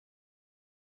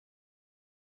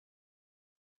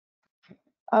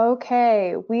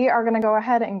Okay, we are going to go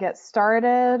ahead and get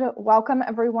started. Welcome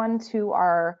everyone to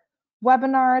our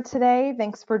webinar today.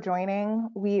 Thanks for joining.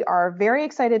 We are very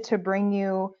excited to bring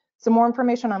you some more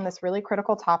information on this really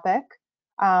critical topic.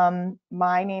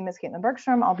 My name is Caitlin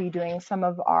Bergstrom. I'll be doing some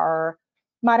of our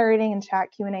moderating and chat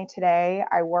Q&A today.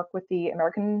 I work with the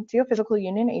American Geophysical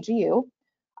Union, AGU.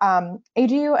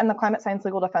 AGU and the Climate Science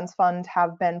Legal Defense Fund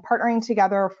have been partnering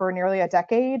together for nearly a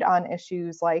decade on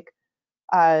issues like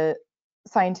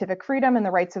scientific freedom and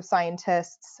the rights of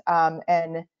scientists,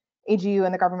 and AGU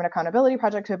and the Government Accountability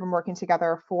Project have been working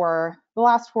together for the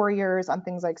last 4 years on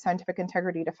things like scientific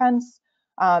integrity defense.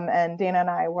 And Dana and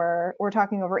I were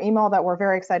talking over email that we're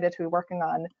very excited to be working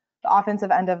on the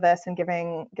offensive end of this and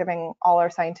giving all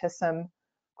our scientists some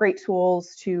great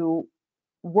tools to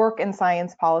work in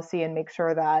science policy and make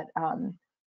sure that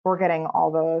we're getting all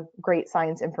the great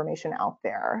science information out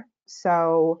there.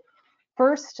 So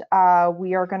first,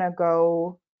 we are going to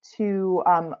go to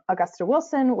Augusta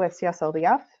Wilson with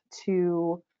CSLDF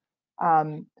to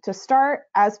start.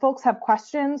 As folks have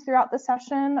questions throughout the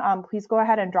session, please go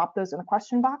ahead and drop those in the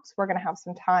question box. We're going to have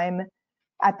some time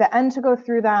at the end to go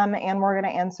through them, and we're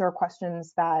going to answer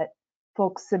questions that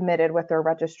folks submitted with their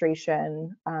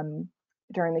registration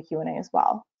during the Q&A as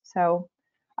well. So,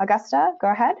 Augusta, go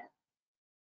ahead.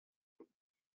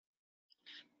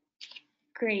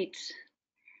 Great.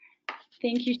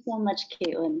 Thank you so much,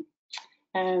 Caitlin.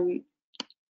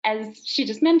 As she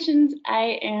just mentioned,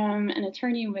 I am an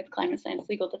attorney with Climate Science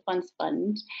Legal Defense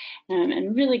Fund,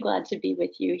 and really glad to be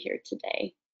with you here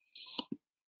today.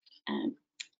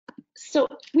 So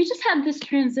we just had this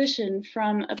transition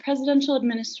from a presidential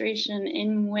administration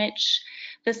in which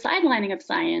the sidelining of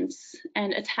science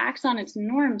and attacks on its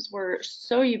norms were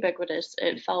so ubiquitous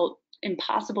it felt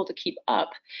impossible to keep up,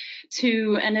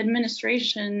 to an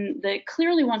administration that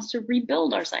clearly wants to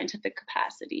rebuild our scientific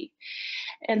capacity.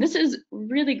 And this is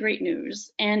really great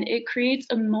news, and it creates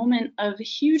a moment of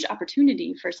huge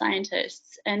opportunity for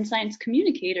scientists and science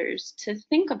communicators to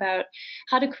think about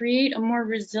how to create a more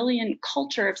resilient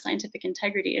culture of scientific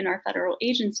integrity in our federal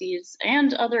agencies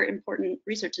and other important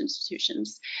research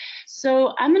institutions.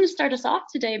 So I'm going to start us off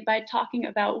today by talking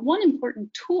about one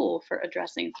important tool for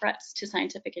addressing threats to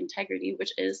scientific integrity,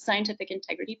 which is scientific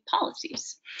integrity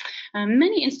policies.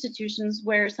 Many institutions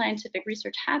where scientific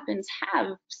research happens have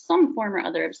some form or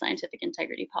other of scientific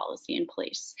integrity policy in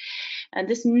place.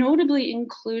 This notably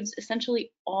includes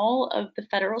essentially all of the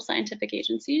federal scientific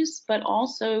agencies, but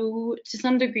also to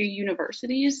some degree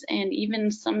universities and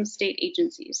even some state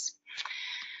agencies.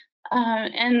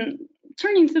 And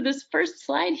turning to this first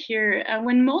slide here,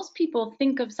 when most people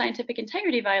think of scientific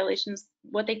integrity violations,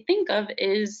 what they think of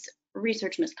is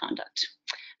research misconduct.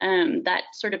 That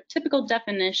sort of typical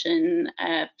definition,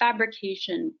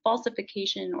 fabrication,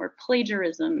 falsification, or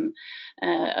plagiarism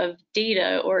of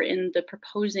data, or in the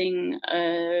proposing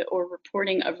or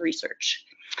reporting of research,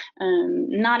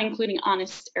 not including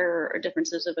honest error or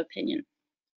differences of opinion.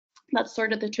 That's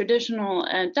sort of the traditional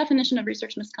definition of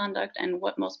research misconduct and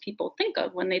what most people think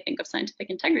of when they think of scientific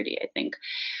integrity, I think.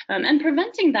 And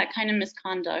preventing that kind of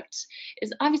misconduct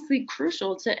is obviously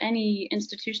crucial to any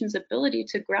institution's ability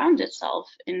to ground itself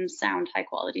in sound,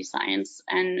 high-quality science.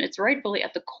 And it's rightfully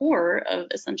at the core of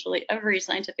essentially every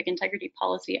scientific integrity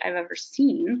policy I've ever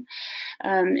seen.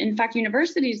 In fact,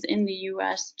 universities in the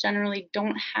US generally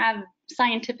don't have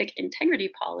scientific integrity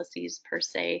policies per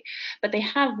se, but they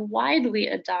have widely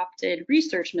adopted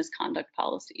research misconduct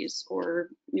policies, or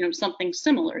something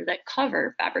similar, that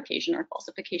cover fabrication or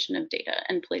falsification of data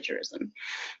and plagiarism.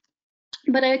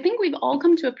 But I think we've all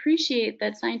come to appreciate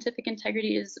that scientific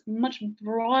integrity is much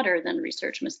broader than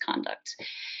research misconduct.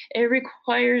 It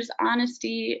requires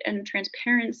honesty and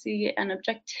transparency and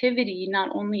objectivity,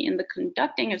 not only in the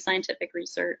conducting of scientific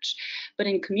research, but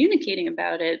in communicating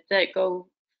about it, that go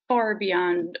far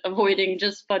beyond avoiding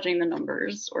just fudging the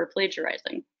numbers or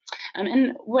plagiarizing.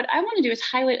 And what I want to do is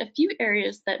highlight a few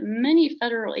areas that many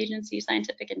federal agency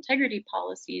scientific integrity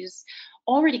policies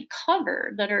already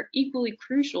cover that are equally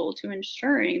crucial to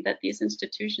ensuring that these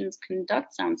institutions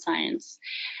conduct sound science.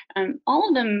 All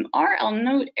of them are, I'll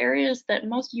note, areas that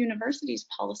most universities'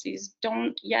 policies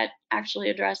don't yet actually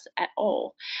address at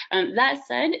all. That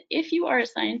said, if you are a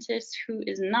scientist who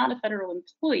is not a federal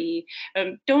employee,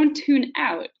 don't tune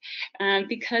out,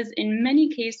 because in many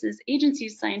cases,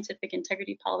 agencies' scientific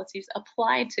integrity policies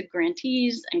apply to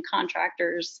grantees and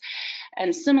contractors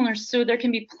and similar, so there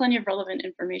can be plenty of relevant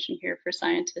information here for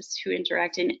scientists who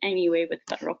interact in any way with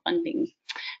federal funding.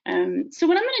 So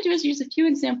what I'm going to do is use a few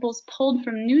examples pulled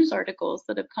from news articles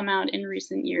that have come out in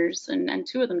recent years, and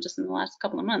two of them just in the last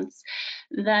couple of months,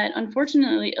 that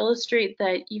unfortunately illustrate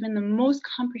that even the most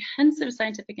comprehensive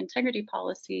scientific integrity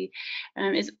policy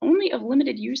is only of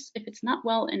limited use if it's not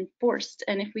well enforced.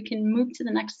 And if we can move to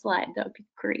the next slide, that would be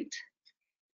great.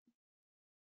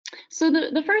 So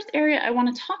the first area I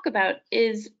want to talk about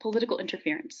is political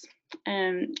interference.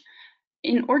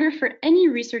 In order for any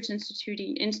research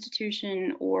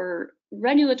institution or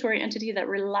regulatory entity that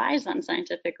relies on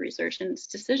scientific research in its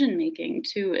decision making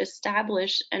to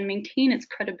establish and maintain its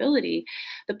credibility,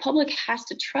 the public has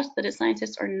to trust that its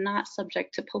scientists are not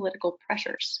subject to political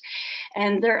pressures.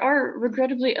 And there are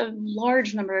regrettably a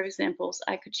large number of examples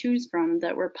I could choose from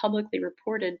that were publicly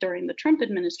reported during the Trump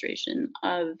administration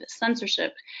of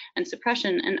censorship and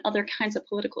suppression and other kinds of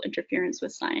political interference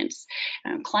with science.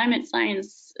 Climate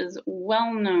science is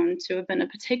well known to have been a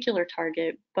particular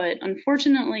target, but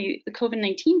unfortunately, the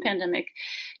COVID-19 pandemic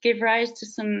gave rise to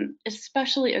some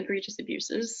especially egregious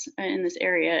abuses in this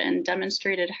area and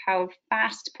demonstrated how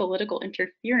fast political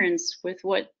interference with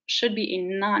what should be a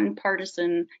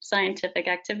nonpartisan scientific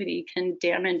activity can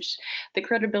damage the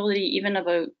credibility even of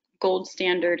a gold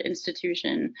standard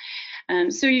institution.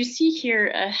 So you see here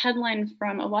a headline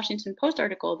from a Washington Post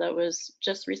article that was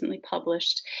just recently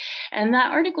published. And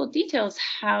that article details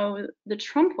how the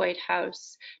Trump White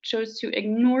House chose to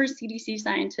ignore CDC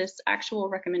scientists' actual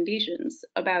recommendations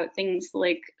about things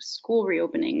like school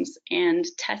reopenings and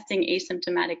testing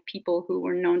asymptomatic people who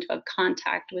were known to have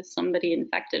contact with somebody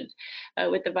infected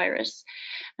with the virus.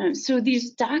 So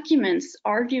these documents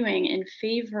arguing in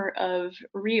favor of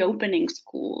reopening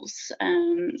schools,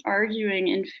 arguing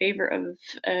in favor of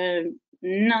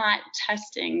not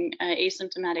testing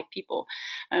asymptomatic people.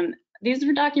 These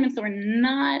were documents that were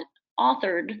not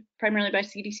authored primarily by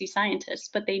CDC scientists,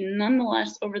 but they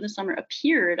nonetheless over the summer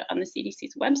appeared on the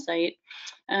CDC's website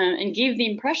and gave the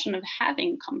impression of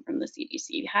having come from the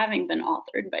CDC, having been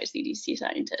authored by CDC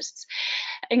scientists.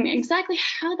 And exactly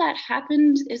how that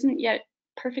happened isn't yet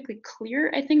perfectly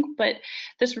clear, I think, but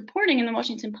this reporting in the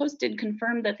Washington Post did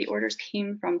confirm that the orders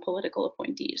came from political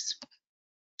appointees.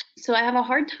 So I have a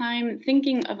hard time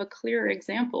thinking of a clearer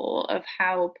example of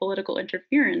how political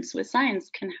interference with science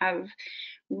can have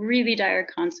really dire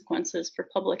consequences for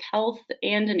public health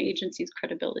and an agency's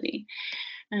credibility.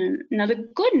 Now, the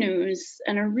good news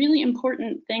and a really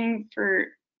important thing for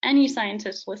any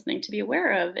scientist listening to be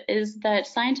aware of is that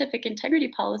scientific integrity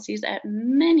policies at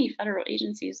many federal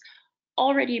agencies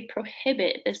already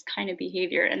prohibit this kind of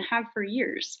behavior and have for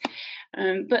years.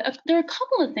 But there are a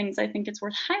couple of things I think it's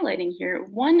worth highlighting here.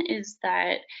 One is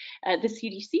that the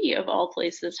CDC, of all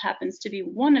places, happens to be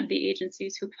one of the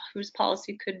agencies whose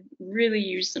policy could really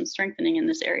use some strengthening in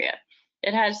this area.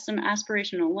 It has some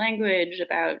aspirational language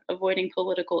about avoiding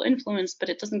political influence, but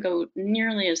it doesn't go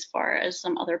nearly as far as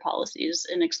some other policies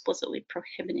in explicitly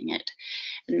prohibiting it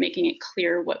and making it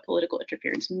clear what political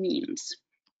interference means.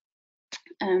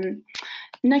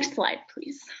 Next slide,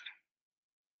 please.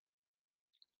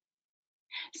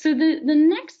 So the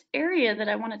next area that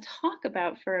I want to talk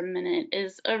about for a minute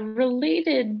is a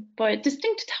related but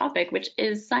distinct topic, which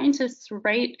is scientists'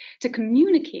 right to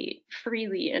communicate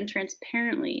freely and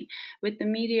transparently with the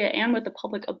media and with the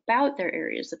public about their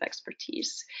areas of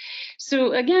expertise.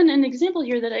 So again, an example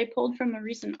here that I pulled from a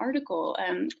recent article,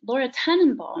 Laura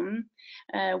Tenenbaum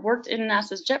worked in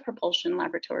NASA's Jet Propulsion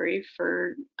Laboratory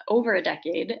for over a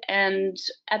decade, and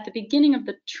at the beginning of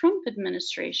the Trump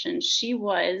administration, she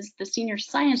was the senior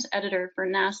science editor for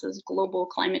NASA's Global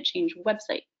Climate Change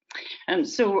website.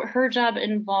 So her job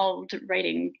involved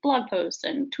writing blog posts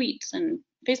and tweets and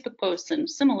Facebook posts and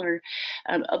similar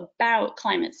about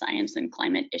climate science and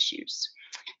climate issues.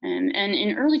 And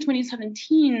in early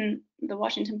 2017, the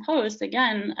Washington Post,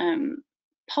 again,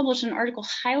 published an article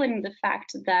highlighting the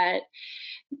fact that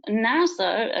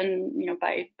NASA, and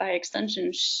by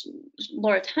extension,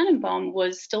 Laura Tenenbaum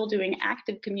was still doing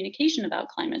active communication about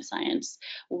climate science,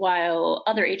 while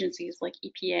other agencies like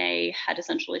EPA had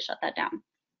essentially shut that down.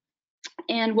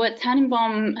 And what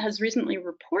Tenenbaum has recently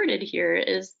reported here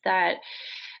is that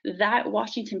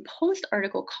Washington Post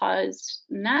article caused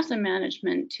NASA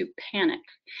management to panic.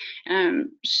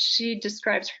 She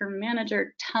describes her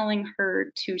manager telling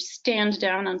her to stand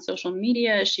down on social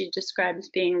media. She describes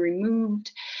being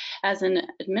removed as an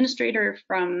administrator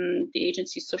from the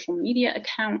agency's social media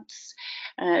accounts.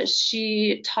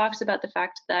 She talks about the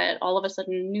fact that all of a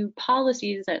sudden new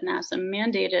policies at NASA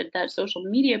mandated that social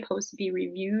media posts be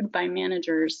reviewed by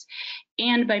managers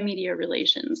and by media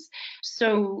relations.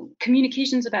 So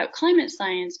communications about climate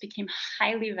science became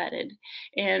highly vetted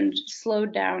and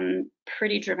slowed down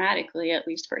pretty dramatically, at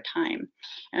least for a time.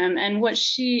 And what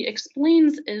she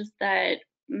explains is that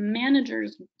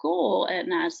managers' goal at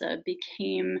NASA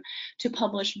became to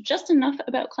publish just enough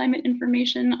about climate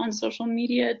information on social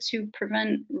media to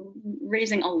prevent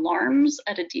raising alarms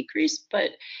at a decrease,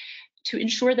 but to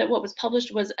ensure that what was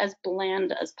published was as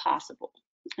bland as possible.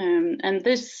 And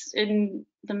this, in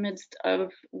the midst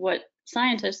of what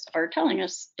scientists are telling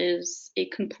us, is a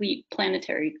complete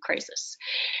planetary crisis.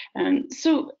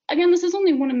 So again, this is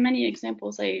only one of many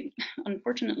examples I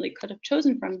unfortunately could have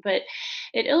chosen from, but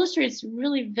it illustrates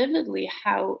really vividly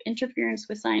how interference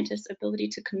with scientists' ability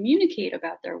to communicate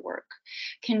about their work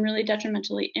can really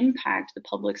detrimentally impact the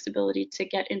public's ability to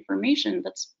get information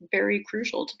that's very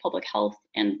crucial to public health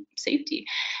and safety.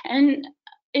 And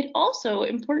it also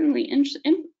importantly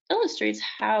illustrates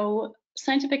how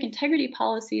scientific integrity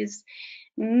policies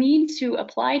need to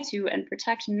apply to and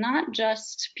protect not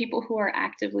just people who are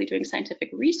actively doing scientific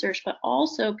research, but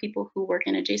also people who work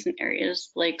in adjacent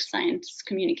areas like science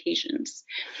communications.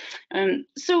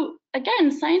 So again,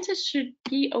 scientists should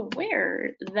be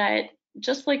aware that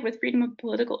just like with freedom of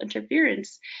political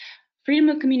interference, freedom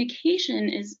of communication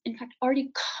is in fact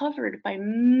already covered by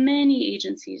many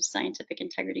agencies' scientific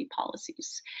integrity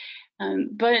policies.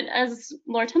 But as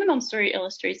Laura Tenenbaum's story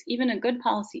illustrates, even a good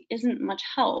policy isn't much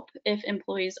help if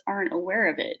employees aren't aware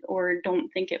of it or don't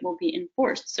think it will be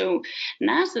enforced. So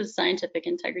NASA's scientific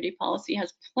integrity policy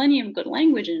has plenty of good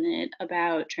language in it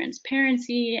about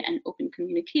transparency and open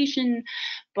communication,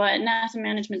 but NASA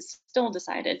management still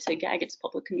decided to gag its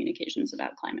public communications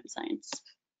about climate science.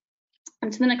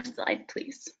 And to the next slide,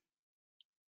 please.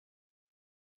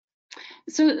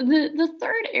 So the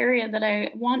third area that I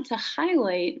want to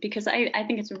highlight, because I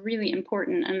think it's really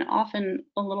important and often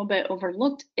a little bit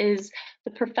overlooked, is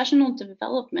the professional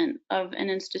development of an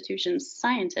institution's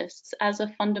scientists as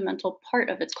a fundamental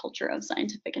part of its culture of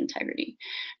scientific integrity.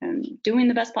 Doing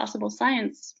the best possible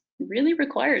science really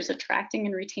requires attracting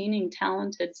and retaining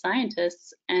talented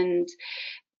scientists, and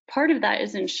part of that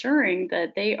is ensuring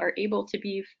that they are able to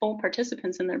be full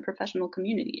participants in their professional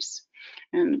communities.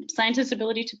 Scientists'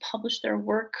 ability to publish their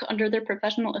work under their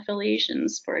professional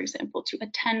affiliations, for example, to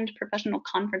attend professional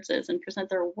conferences and present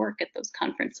their work at those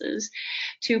conferences,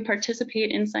 to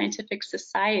participate in scientific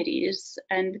societies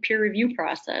and the peer review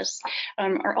process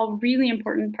are all really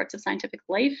important parts of scientific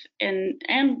life, and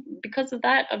because of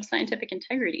that, of scientific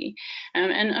integrity.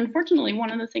 And unfortunately, one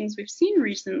of the things we've seen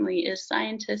recently is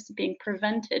scientists being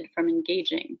prevented from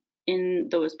engaging in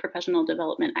those professional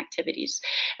development activities.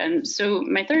 So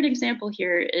my third example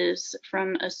here is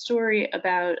from a story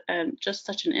about just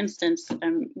such an instance.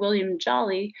 William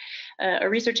Jolly, a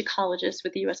research ecologist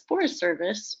with the US Forest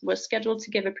Service, was scheduled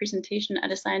to give a presentation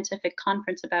at a scientific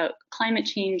conference about climate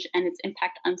change and its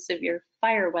impact on severe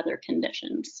fire weather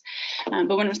conditions.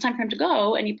 But when it was time for him to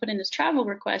go and he put in his travel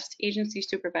request, agency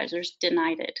supervisors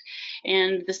denied it.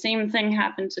 And the same thing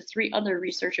happened to 3 other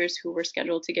researchers who were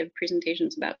scheduled to give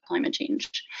presentations about climate change.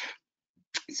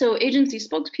 So agency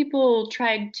spokespeople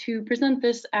tried to present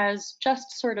this as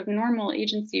just sort of normal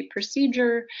agency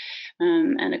procedure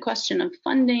and a question of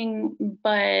funding,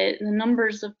 but the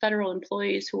numbers of federal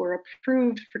employees who were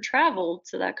approved for travel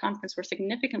to that conference were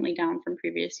significantly down from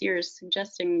previous years,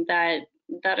 suggesting that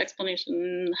that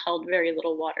explanation held very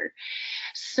little water.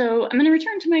 So I'm going to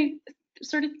return to my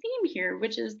sort of theme here,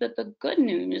 which is that the good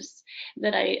news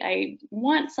that I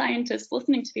want scientists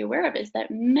listening to be aware of is that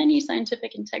many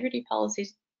scientific integrity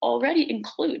policies already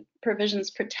include provisions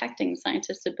protecting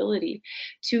scientists' ability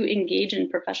to engage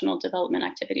in professional development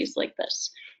activities like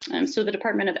this. So the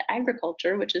Department of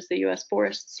Agriculture, which is the US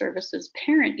Forest Service's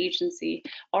parent agency,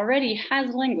 already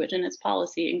has language in its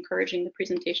policy encouraging the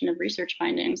presentation of research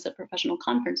findings at professional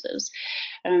conferences.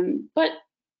 But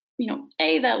you know,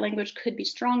 A, that language could be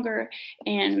stronger,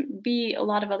 and B, a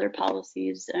lot of other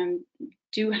policies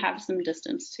do have some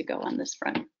distance to go on this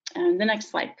front. The next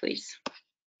slide, please.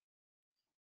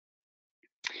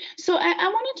 So I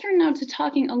want to turn now to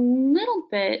talking a little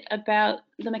bit about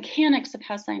the mechanics of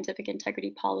how scientific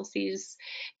integrity policies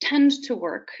tend to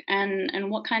work and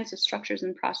what kinds of structures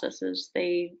and processes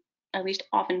they at least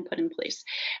often put in place.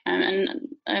 And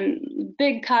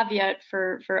big caveat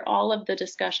for all of the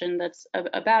discussion that's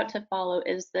about to follow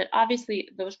is that obviously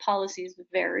those policies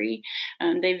vary.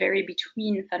 They vary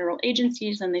between federal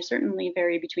agencies, and they certainly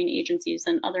vary between agencies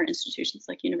and other institutions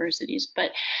like universities.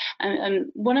 But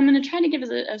what I'm going to try to give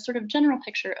is a sort of general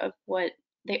picture of what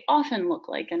they often look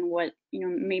like and what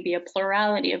maybe a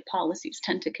plurality of policies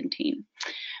tend to contain.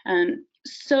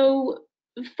 So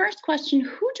first question,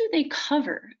 who do they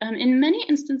cover? In many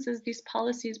instances, these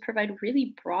policies provide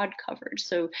really broad coverage.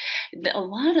 So a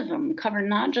lot of them cover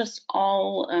not just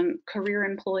all career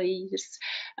employees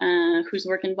whose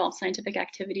work involves scientific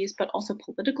activities, but also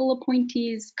political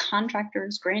appointees,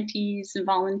 contractors, grantees,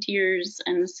 volunteers,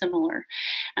 and similar.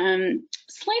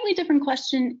 Slightly different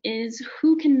question is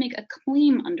who can make a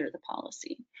claim under the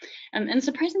policy? And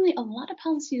surprisingly, a lot of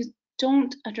policies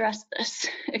don't address this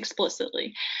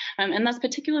explicitly. And that's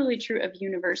particularly true of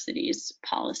universities'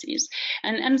 policies.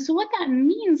 And so what that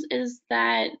means is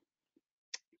that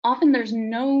often there's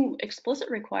no explicit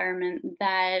requirement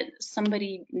that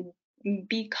somebody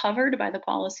be covered by the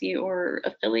policy or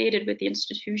affiliated with the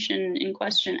institution in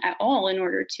question at all in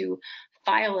order to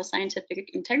file a scientific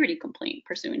integrity complaint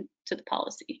pursuant to the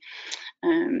policy,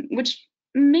 which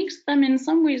makes them in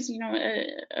some ways,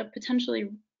 a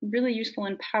potentially really useful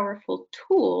and powerful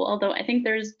tool, although I think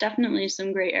there's definitely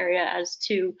some gray area as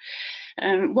to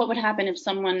what would happen if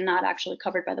someone not actually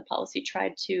covered by the policy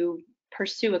tried to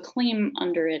pursue a claim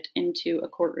under it into a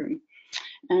courtroom.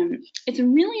 It's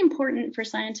really important for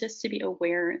scientists to be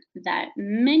aware that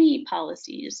many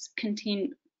policies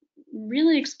contain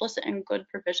really explicit and good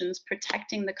provisions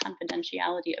protecting the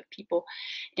confidentiality of people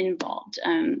involved,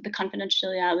 the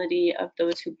confidentiality of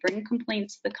those who bring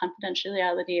complaints, the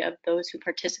confidentiality of those who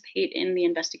participate in the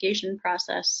investigation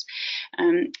process.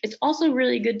 It's also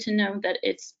really good to know that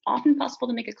it's often possible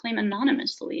to make a claim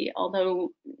anonymously,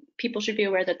 although people should be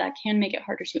aware that that can make it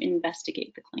harder to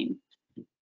investigate the claim.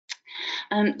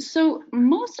 So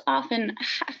most often,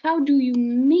 how do you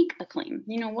make a claim?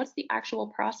 What's the actual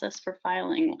process for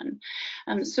filing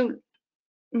one? So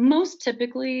most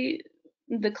typically,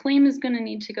 the claim is going to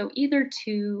need to go either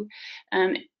to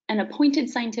an appointed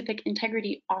scientific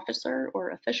integrity officer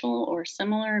or official or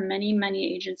similar.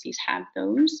 Many agencies have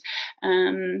those.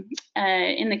 In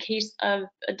the case of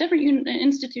a different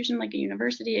institution like a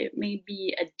university, it may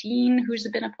be a dean who's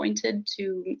been appointed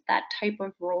to that type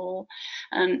of role.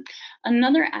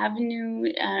 Another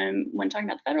avenue when talking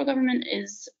about the federal government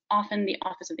is often the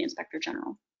Office of the Inspector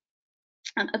General.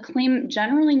 A claim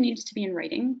generally needs to be in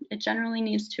writing. It generally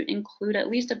needs to include at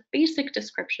least a basic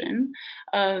description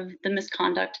of the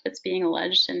misconduct that's being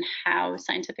alleged and how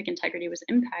scientific integrity was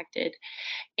impacted.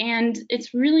 And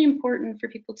it's really important for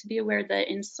people to be aware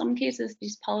that in some cases,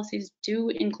 these policies do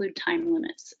include time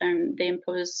limits. They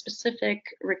impose specific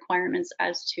requirements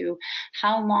as to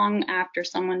how long after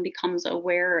someone becomes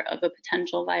aware of a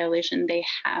potential violation they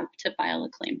have to file a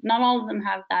claim. Not all of them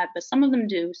have that, but some of them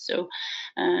do. So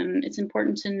it's important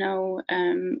to know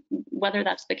whether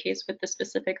that's the case with the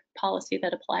specific policy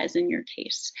that applies in your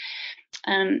case.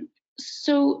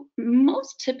 So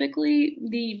most typically,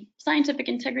 the scientific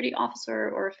integrity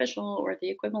officer or official or the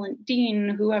equivalent dean,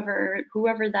 whoever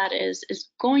that is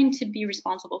going to be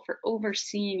responsible for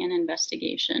overseeing an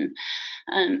investigation.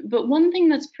 But one thing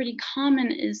that's pretty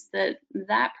common is that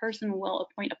that person will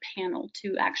appoint a panel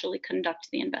to actually conduct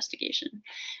the investigation.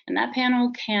 And that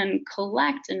panel can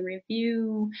collect and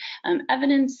review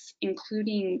evidence,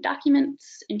 including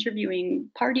documents, interviewing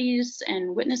parties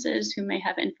and witnesses who may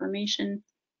have information.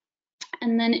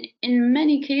 And then in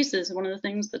many cases, one of the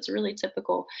things that's really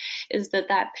typical is that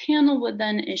that panel would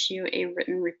then issue a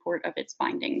written report of its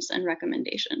findings and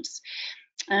recommendations.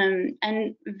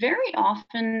 And very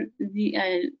often,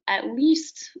 at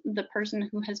least the person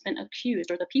who has been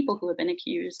accused or the people who have been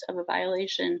accused of a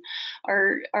violation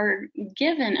are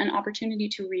given an opportunity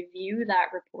to review that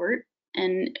report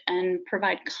and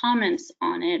provide comments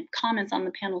on it, comments on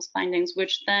the panel's findings,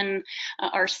 which then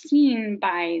are seen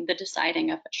by the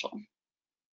deciding official.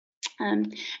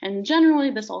 And generally,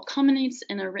 this all culminates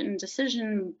in a written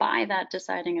decision by that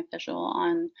deciding official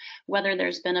on whether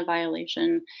there's been a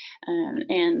violation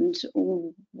and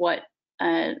what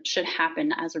should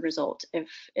happen as a result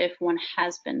if one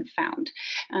has been found.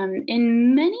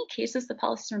 In many cases, the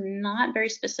policies are not very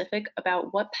specific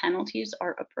about what penalties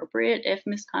are appropriate if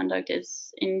misconduct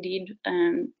is indeed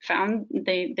found.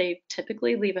 They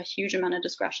typically leave a huge amount of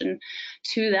discretion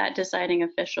to that deciding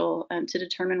official to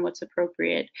determine what's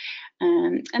appropriate.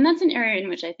 And that's an area in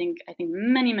which I think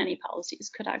many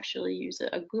policies could actually use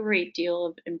a great deal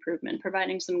of improvement,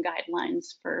 providing some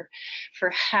guidelines for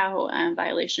how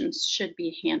violations should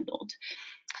be handled.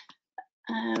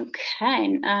 Okay,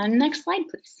 next slide,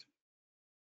 please.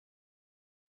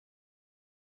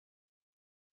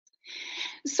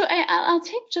 So I'll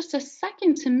take just a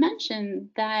second to mention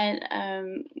that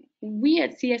we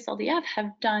at CSLDF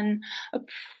have done a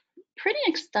pretty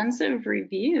extensive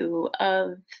review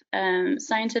of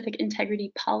scientific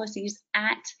integrity policies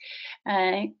at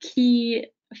key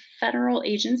federal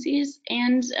agencies,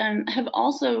 and have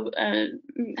also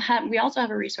we also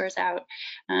have a resource out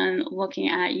looking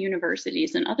at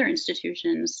universities and other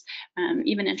institutions,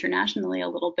 even internationally a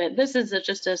little bit. This is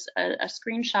just a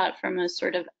screenshot from a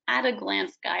sort of at a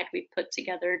glance guide we put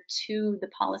together to the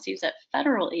policies at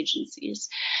federal agencies,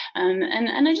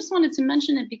 and I just wanted to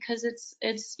mention it because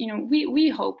it's you know,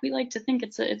 we like to think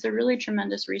it's a really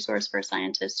tremendous resource for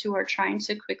scientists who are trying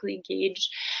to quickly gauge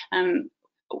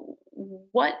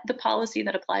what the policy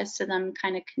that applies to them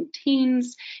kind of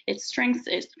contains, its strengths,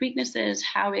 its weaknesses,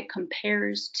 how it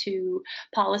compares to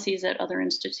policies at other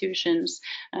institutions.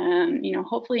 You know,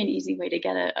 hopefully an easy way to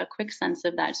get a quick sense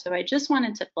of that. So I just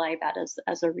wanted to flag that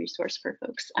as a resource for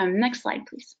folks. Next slide,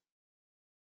 please.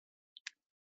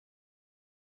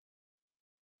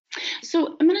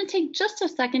 So I'm going to take just a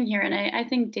second here, and I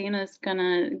think Dana's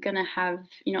gonna have,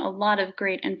 you know, a lot of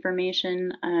great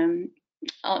information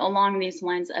along these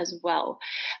lines as well.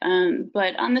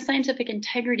 But on the scientific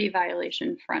integrity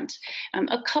violation front,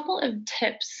 a couple of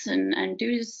tips and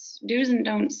do's and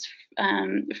don'ts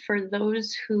for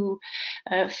those who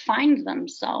find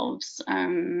themselves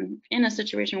in a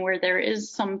situation where there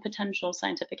is some potential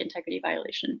scientific integrity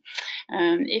violation.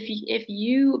 If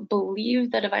you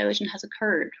believe that a violation has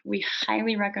occurred, we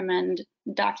highly recommend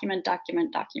document.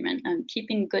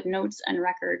 Keeping good notes and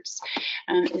records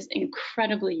is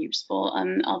incredibly useful,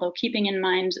 although keeping in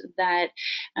mind that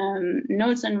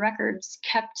notes and records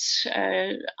kept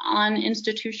on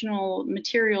institutional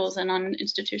materials and on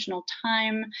institutional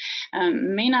time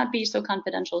may not be so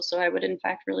confidential. So I would in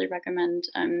fact really recommend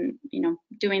you know,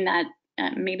 doing that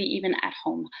maybe even at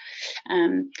home.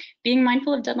 Being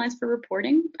mindful of deadlines for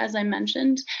reporting, as I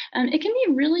mentioned, it can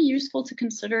be really useful to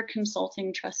consider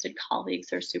consulting trusted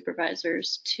colleagues or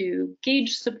supervisors to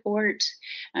gauge support,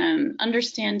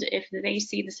 understand if they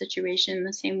see the situation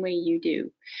the same way you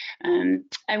do.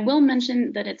 I will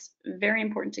mention that it's very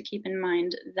important to keep in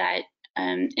mind that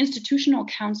institutional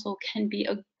counsel can be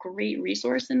a great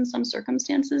resource in some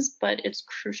circumstances, but it's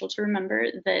crucial to remember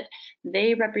that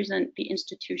they represent the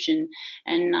institution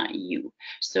and not you.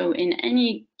 So in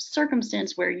any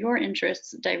circumstance where your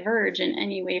interests diverge in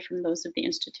any way from those of the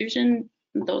institution,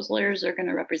 those lawyers are going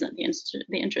to represent the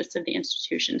interests of the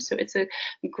institution. So it's a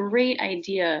great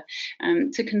idea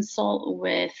to consult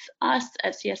with us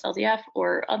at CSLDF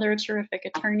or other terrific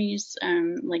attorneys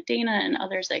like Dana and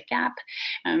others at GAP.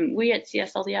 We at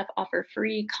CSLDF offer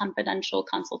free confidential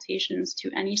consultations to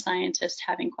any scientist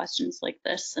having questions like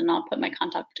this, and I'll put my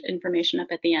contact information up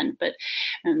at the end, but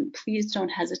please don't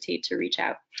hesitate to reach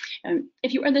out.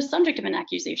 If you are the subject of an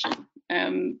accusation,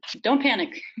 don't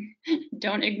panic,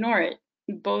 don't ignore it.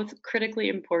 Both critically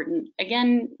important.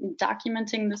 Again,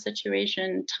 documenting the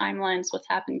situation, timelines, what's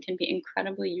happened can be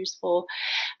incredibly useful,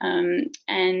 and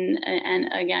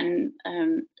again,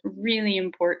 really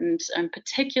important,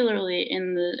 particularly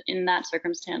in that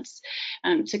circumstance,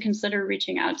 to consider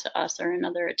reaching out to us or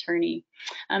another attorney.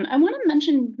 I want to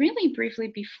mention really briefly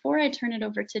before I turn it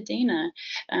over to Dana.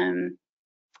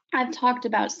 I've talked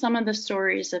about some of the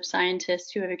stories of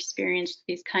scientists who have experienced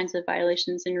these kinds of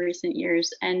violations in recent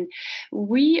years, and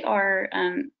we are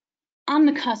on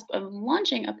the cusp of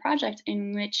launching a project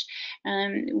in which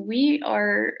we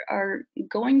are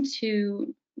going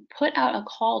to put out a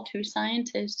call to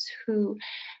scientists who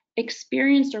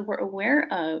experienced or were aware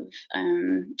of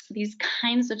these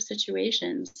kinds of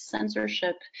situations,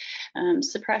 censorship,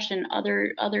 suppression,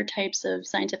 other types of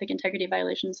scientific integrity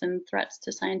violations and threats to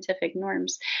scientific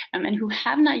norms, and who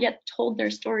have not yet told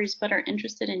their stories but are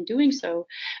interested in doing so,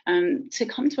 to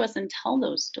come to us and tell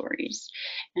those stories.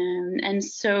 And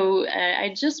so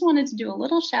I just wanted to do a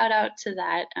little shout out to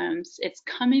that. It's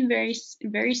coming very,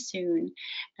 very soon,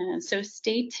 so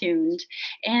stay tuned.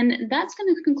 And that's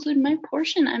going to conclude my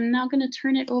portion. I'm now going to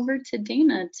turn it over to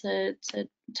Dana to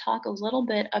talk a little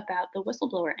bit about the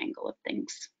whistleblower angle of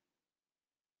things.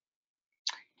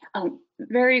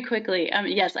 Very quickly,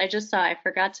 yes, I just saw, I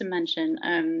forgot to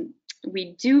mention,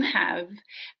 we do have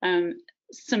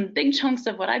some big chunks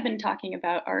of what I've been talking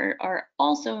about are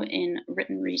also in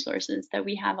written resources that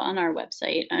we have on our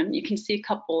website. You can see a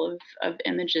couple of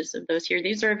images of those here.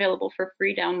 These are available for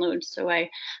free download, so I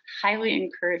highly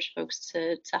encourage folks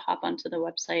to hop onto the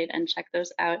website and check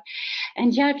those out.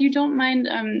 And yeah, if you don't mind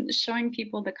showing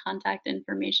people the contact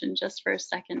information just for a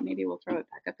second, maybe we'll throw it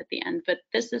back up at the end, but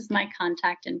this is my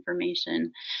contact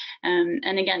information.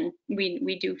 And again,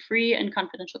 we do free and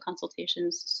confidential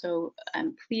consultations, so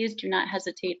please do not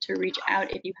hesitate to reach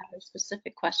out if you have a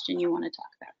specific question you want to talk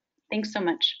about. Thanks so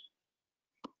much.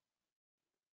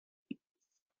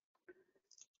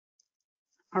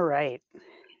 All right.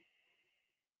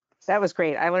 That was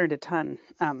great. I learned a ton,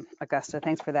 Augusta.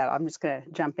 Thanks for that. I'm just going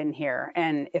to jump in here,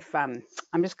 and if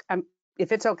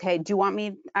if it's okay, do you want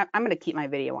me? I'm going to keep my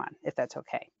video on, if that's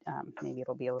okay. Maybe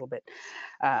it'll be a little bit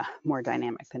more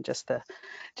dynamic than just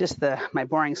my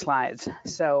boring slides.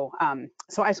 So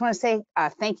so I just want to say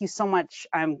thank you so much.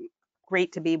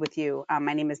 Great to be with you.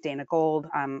 My name is Dana Gold.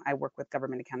 I work with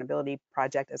Government Accountability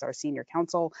Project as our Senior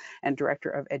Counsel and Director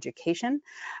of Education.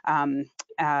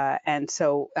 And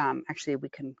so actually we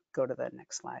can go to the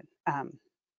next slide.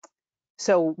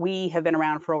 So we have been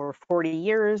around for over 40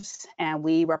 years, and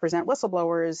we represent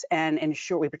whistleblowers and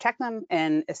ensure we protect them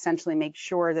and essentially make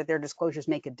sure that their disclosures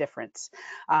make a difference.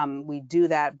 We do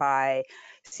that by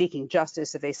seeking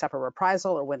justice if they suffer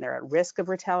reprisal or when they're at risk of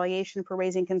retaliation for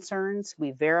raising concerns.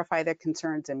 We verify their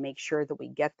concerns and make sure that we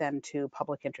get them to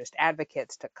public interest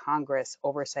advocates, to Congress,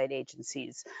 oversight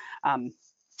agencies,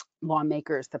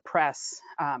 lawmakers, the press,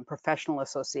 professional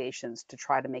associations, to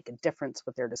try to make a difference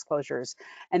with their disclosures.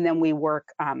 And then we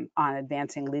work on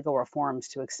advancing legal reforms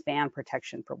to expand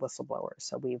protection for whistleblowers.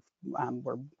 So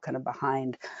we're kind of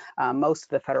behind most of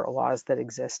the federal laws that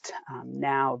exist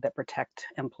now that protect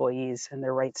employees and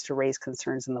their rights to raise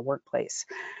concerns in the workplace.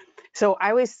 So I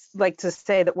always like to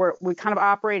say that we kind of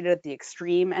operated at the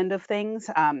extreme end of things.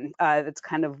 It's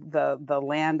kind of the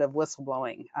land of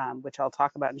whistleblowing, which I'll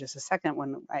talk about in just a second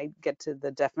when I get to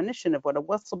the definition of what a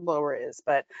whistleblower is.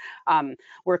 But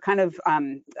we're kind of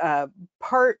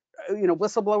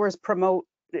whistleblowers promote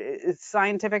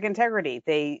scientific integrity.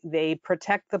 They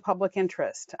protect the public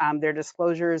interest. Their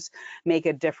disclosures make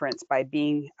a difference by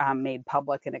being made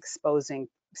public and exposing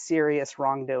serious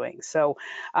wrongdoing. So,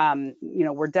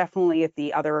 we're definitely at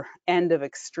the other end of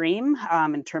extreme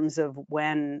in terms of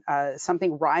when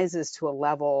something rises to a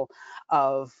level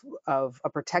of a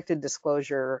protected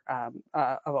disclosure for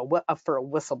a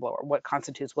whistleblower, what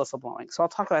constitutes whistleblowing. So I'll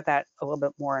talk about that a little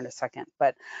bit more in a second,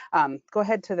 but go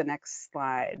ahead to the next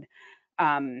slide.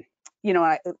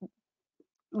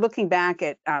 Looking back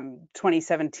at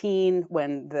 2017,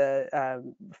 when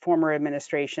the former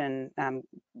administration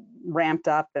ramped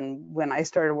up, and when I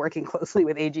started working closely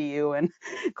with AGU and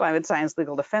Climate Science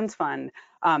Legal Defense Fund,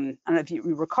 I don't know if you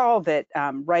recall that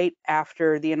right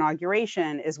after the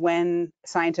inauguration is when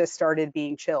scientists started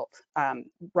being chilled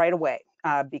right away.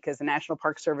 Because the National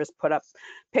Park Service put up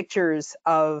pictures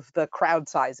of the crowd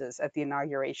sizes at the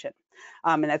inauguration.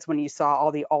 And that's when you saw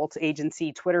all the alt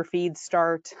agency Twitter feeds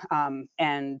start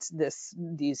and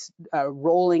these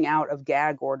rolling out of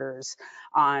gag orders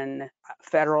on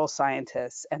federal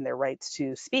scientists and their rights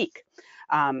to speak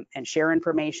and share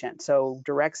information. So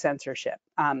direct censorship.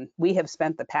 We have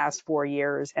spent the past 4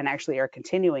 years, and actually are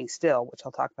continuing still, which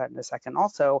I'll talk about in a second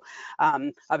also,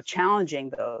 of challenging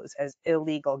those as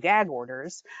illegal gag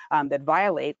orders that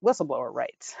violate whistleblower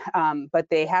rights. But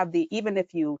they have even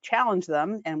if you challenge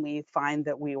them and we find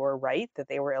that we were right, that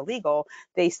they were illegal,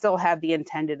 they still have the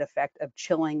intended effect of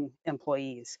chilling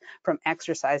employees from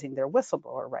exercising their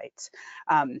whistleblower rights.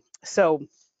 So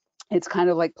it's kind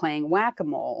of like playing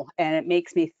whack-a-mole, and it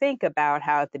makes me think about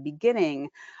how at the beginning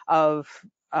of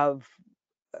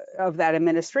that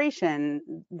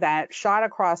administration, that shot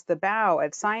across the bow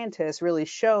at scientists really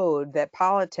showed that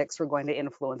politics were going to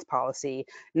influence policy,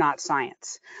 not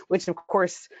science, which of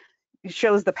course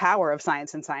shows the power of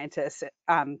science and scientists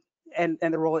and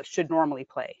the role it should normally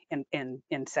play in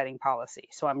setting policy.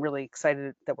 So I'm really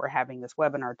excited that we're having this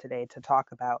webinar today to talk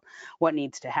about what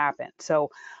needs to happen. So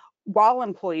while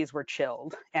employees were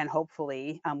chilled, and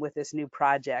hopefully with this new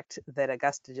project that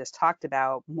Augusta just talked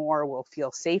about, more will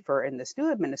feel safer in this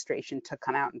new administration to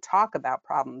come out and talk about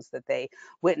problems that they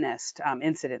witnessed,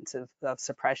 incidents of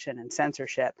suppression and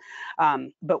censorship.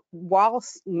 But while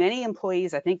many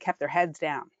employees, I think, kept their heads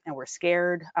down and we're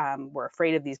scared, we're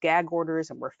afraid of these gag orders,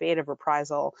 and we're afraid of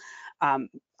reprisal,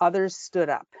 others stood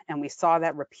up, and we saw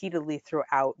that repeatedly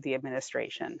throughout the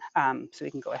administration. So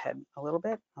we can go ahead a little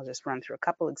bit. I'll just run through a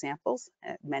couple examples,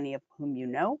 many of whom you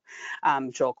know.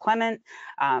 Joel Clement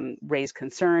raised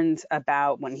concerns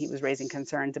about, when he was raising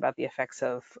concerns about the effects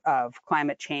of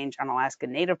climate change on Alaska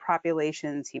Native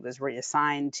populations, he was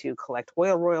reassigned to collect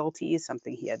oil royalties,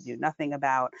 something he had knew nothing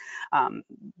about.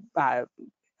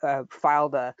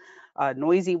 Filed a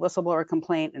noisy whistleblower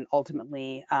complaint and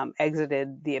ultimately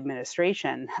exited the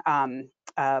administration.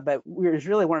 But was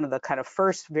really one of the kind of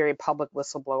first very public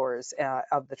whistleblowers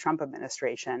of the Trump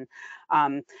administration.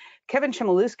 Kevin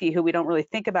Chmielewski, who we don't really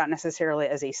think about necessarily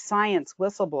as a science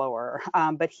whistleblower,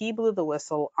 but he blew the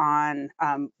whistle on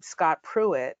Scott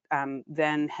Pruitt,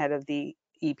 then head of the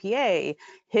EPA,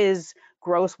 his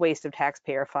gross waste of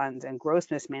taxpayer funds and gross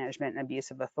mismanagement and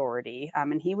abuse of authority.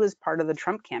 And he was part of the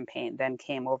Trump campaign, then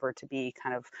came over to be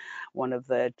kind of one of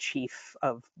the chief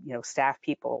of staff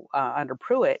people under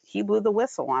Pruitt. He blew the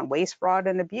whistle on waste, fraud,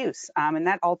 and abuse. And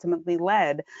that ultimately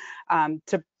led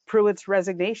to Pruitt's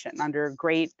resignation under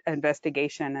great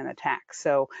investigation and attack.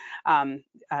 So, in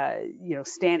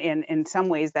some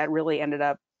ways that really ended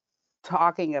up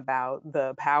talking about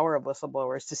the power of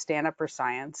whistleblowers to stand up for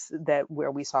science,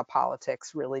 where we saw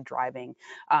politics really driving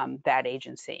that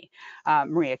agency.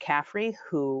 Maria Caffrey,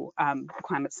 who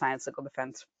Climate Science Legal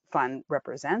Defense Fund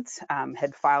represents,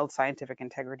 had filed scientific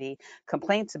integrity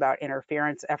complaints about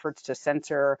interference efforts to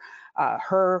censor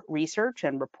her research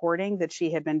and reporting that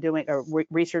she had been doing,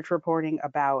 research reporting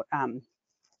about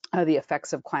the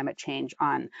effects of climate change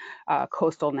on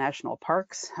coastal national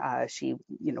parks. She,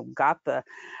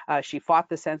 she fought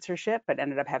the censorship, but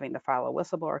ended up having to file a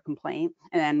whistleblower complaint.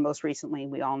 And then most recently,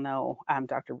 we all know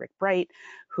Dr. Rick Bright,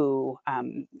 who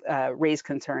raised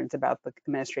concerns about the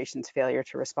administration's failure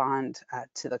to respond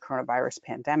to the coronavirus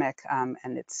pandemic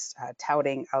and its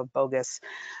touting of bogus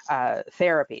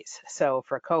therapies. So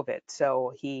for COVID,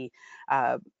 so he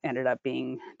ended up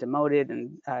being demoted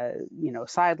and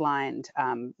sidelined.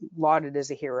 Lauded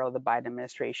as a hero. The Biden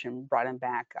administration brought him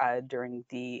back during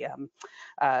the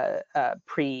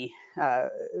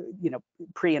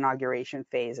pre-inauguration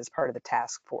phase as part of the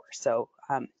task force. So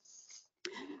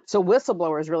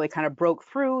whistleblowers really kind of broke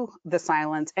through the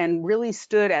silence and really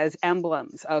stood as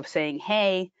emblems of saying,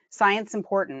 hey, science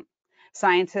important.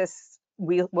 Scientists,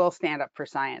 we will stand up for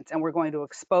science, and we're going to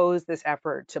expose this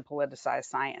effort to politicize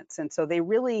science. And so they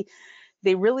really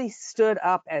stood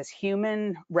up as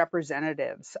human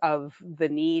representatives of the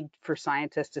need for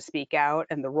scientists to speak out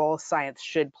and the role science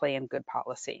should play in good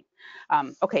policy.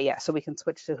 So we can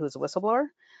switch to who's a whistleblower.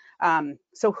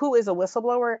 So who is a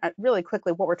whistleblower? Really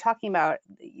quickly, what we're talking about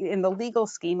in the legal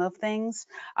scheme of things,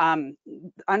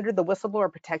 under the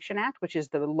Whistleblower Protection Act, which is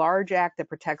the large act that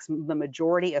protects the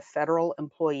majority of federal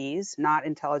employees, not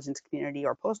intelligence community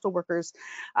or postal workers,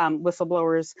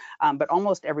 whistleblowers, but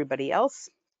almost everybody else.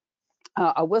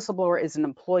 A whistleblower is an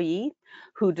employee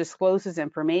who discloses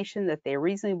information that they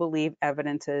reasonably believe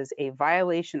evidences a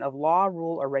violation of law,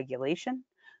 rule, or regulation,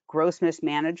 gross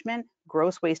mismanagement,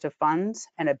 gross waste of funds,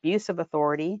 and abuse of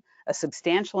authority, a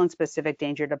substantial and specific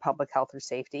danger to public health or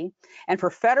safety. And for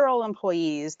federal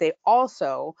employees, they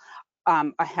also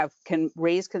can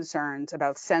raise concerns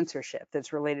about censorship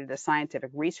that's related to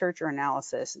scientific research or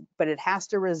analysis, but it has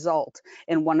to result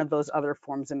in one of those other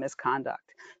forms of misconduct.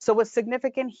 So what's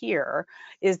significant here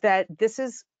is that this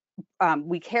is,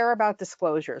 we care about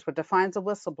disclosures. What defines a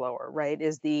whistleblower, right,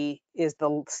 is the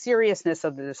seriousness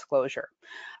of the disclosure.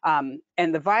 And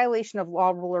the violation of law,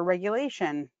 rule, or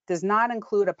regulation does not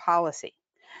include a policy.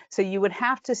 So you would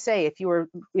have to say, if you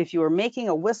were making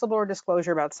a whistleblower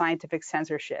disclosure about scientific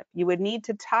censorship, you would need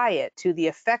to tie it to the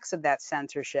effects of that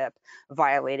censorship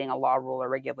violating a law, rule, or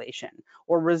regulation,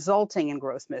 or resulting in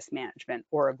gross mismanagement,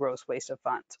 or a gross waste of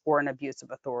funds, or an abuse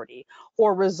of authority,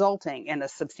 or resulting in a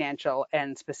substantial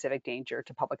and specific danger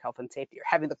to public health and safety, or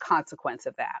having the consequence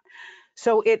of that.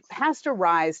 So it has to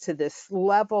rise to this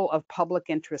level of public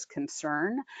interest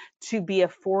concern to be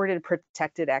afforded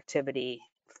protected activity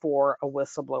for a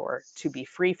whistleblower to be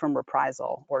free from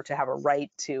reprisal or to have a right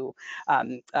to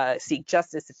seek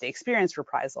justice if they experience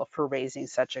reprisal for raising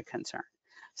such a concern.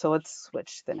 So let's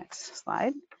switch to the next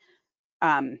slide.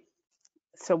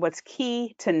 So what's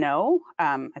key to know,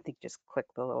 I think just click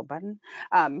the little button,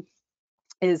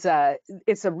 is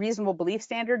it's a reasonable belief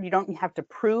standard. You don't have to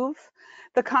prove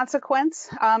the consequence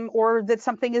or that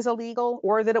something is illegal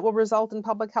or that it will result in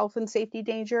public health and safety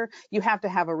danger. You have to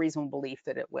have a reasonable belief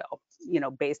that it will,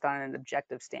 based on an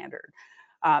objective standard.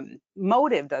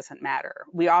 Motive doesn't matter.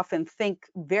 We often think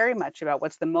very much about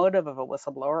what's the motive of a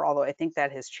whistleblower, although I think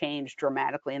that has changed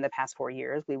dramatically in the past 4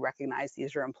 years. We recognize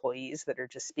these are employees that are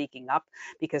just speaking up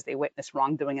because they witnessed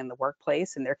wrongdoing in the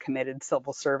workplace and they're committed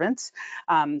civil servants.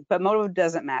 But motive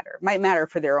doesn't matter. It might matter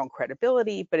for their own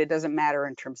credibility, but it doesn't matter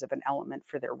in terms of an element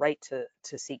for their right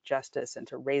to seek justice and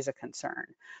to raise a concern.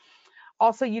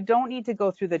 Also, you don't need to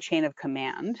go through the chain of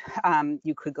command.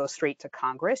 You could go straight to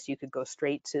Congress. You could go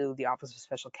straight to the Office of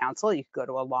Special Counsel. You could go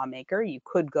to a lawmaker. You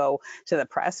could go to the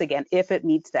press, again, if it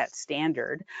meets that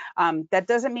standard. That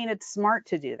doesn't mean it's smart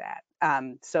to do that.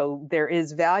 So there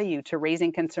is value to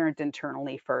raising concerns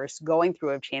internally first, going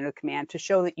through a chain of command to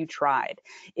show that you tried,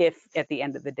 if at the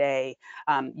end of the day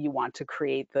you want to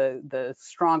create the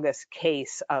strongest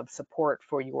case of support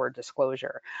for your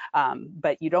disclosure.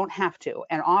 But you don't have to.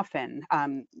 And often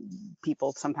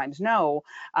people sometimes know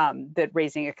that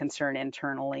raising a concern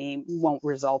internally won't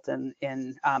result in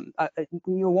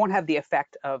you won't have the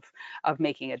effect of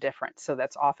making a difference. So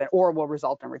that's often, or will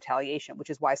result in retaliation,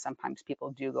 which is why sometimes people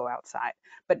do go outside.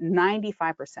 But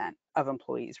 95% of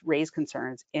employees raise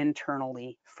concerns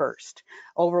internally first,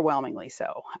 overwhelmingly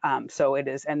so. So it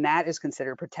is, and that is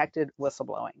considered protected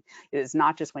whistleblowing. It is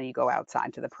not just when you go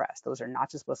outside to the press. Those are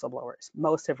not just whistleblowers.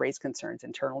 Most have raised concerns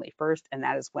internally first, and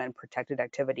that is when protected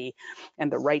activity and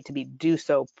the right to do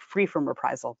so free from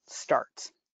reprisal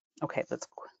starts. Okay, let's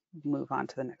move on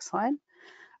to the next slide.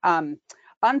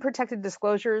 Unprotected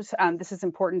disclosures, this is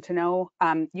important to know.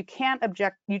 You can't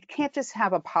object, you can't just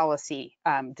have a policy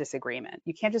disagreement.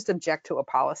 You can't just object to a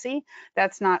policy.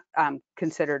 That's not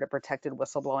considered a protected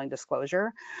whistleblowing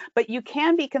disclosure, but you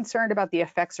can be concerned about the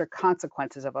effects or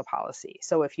consequences of a policy.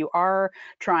 So if you are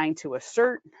trying to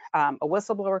assert a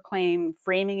whistleblower claim,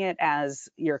 framing it as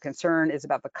your concern is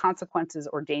about the consequences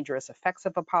or dangerous effects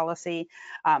of a policy,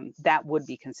 that would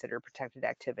be considered protected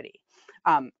activity.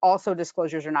 Also,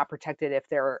 disclosures are not protected if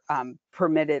they're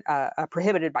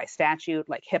prohibited by statute,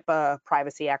 like HIPAA,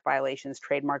 Privacy Act violations,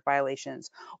 trademark violations,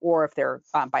 or if they're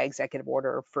by executive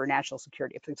order for national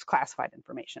security, if it's classified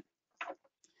information.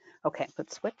 Okay,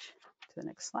 let's switch to the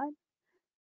next slide.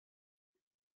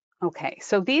 Okay,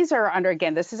 so these are under,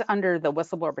 again, this is under the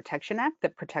Whistleblower Protection Act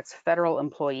that protects federal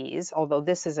employees, although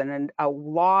this is a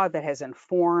law that has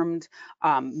informed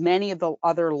many of the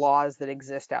other laws that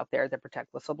exist out there that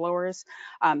protect whistleblowers.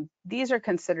 These are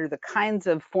considered the kinds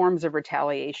of forms of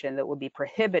retaliation that would be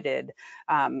prohibited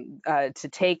to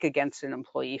take against an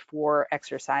employee for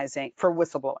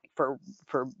whistleblowing,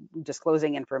 for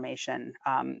disclosing information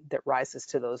that rises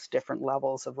to those different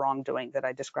levels of wrongdoing that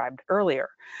I described earlier.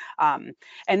 And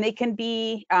they can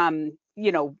be,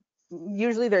 you know,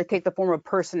 usually they take the form of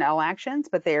personnel actions,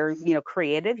 but they're, you know,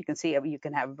 creative. You can see you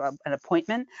can have an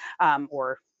appointment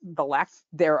or the lack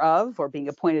thereof, or being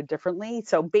appointed differently.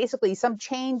 So basically, some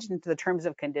change into the terms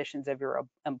of conditions of your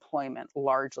employment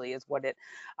largely is what it,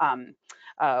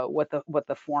 what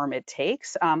the form it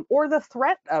takes, or the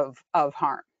threat of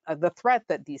harm, the threat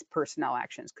that these personnel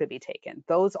actions could be taken.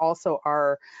 Those also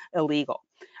are illegal.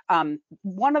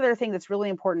 One other thing that's really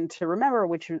important to remember,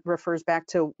 which refers back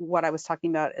to what I was talking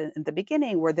about in the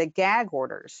beginning, were the gag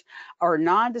orders or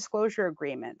non-disclosure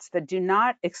agreements that do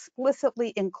not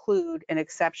explicitly include an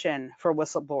exception for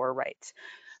whistleblower rights,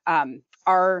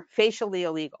 are facially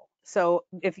illegal. So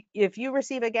if you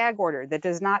receive a gag order that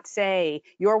does not say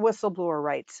your whistleblower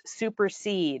rights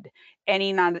supersede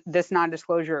this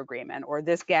non-disclosure agreement or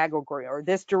this gag agreement or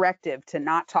this directive to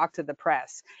not talk to the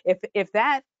press, if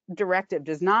that directive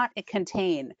does not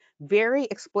contain very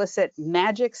explicit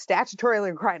magic statutorily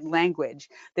required language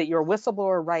that your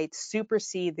whistleblower rights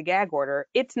supersede the gag order,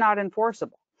 it's not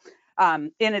enforceable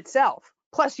in itself.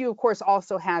 Plus, you, of course,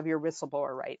 also have your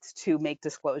whistleblower rights to make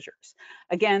disclosures.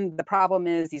 Again, the problem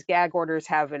is these gag orders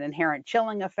have an inherent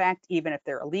chilling effect, even if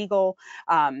they're illegal.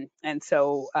 And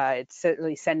so it's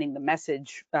certainly sending the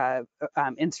message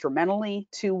instrumentally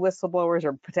to whistleblowers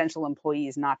or potential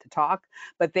employees not to talk,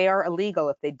 but they are illegal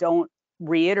if they don't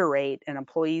reiterate an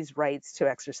employee's rights to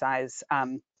exercise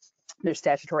their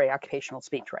statutory occupational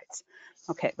speech rights.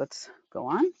 Okay, let's go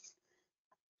on.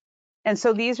 And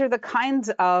so these are the kinds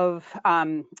of,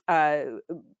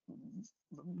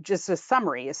 just a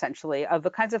summary essentially of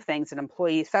the kinds of things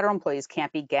that federal employees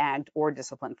can't be gagged or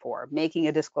disciplined for: making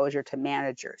a disclosure to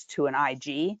managers, to an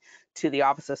IG, to the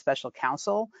Office of Special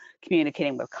Counsel,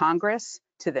 communicating with Congress,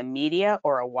 to the media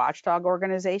or a watchdog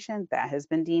organization that has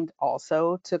been deemed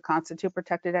also to constitute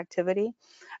protected activity.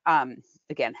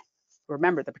 Again,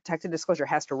 remember, the protected disclosure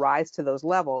has to rise to those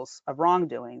levels of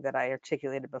wrongdoing that I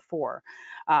articulated before.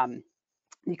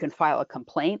 You can file a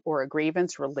complaint or a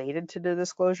grievance related to the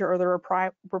disclosure or the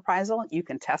reprisal. You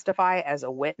can testify as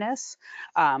a witness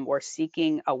or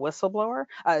seeking a whistleblower,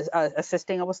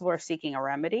 assisting a whistleblower seeking a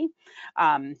remedy.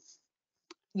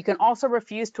 You can also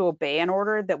refuse to obey an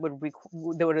order that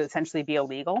would essentially be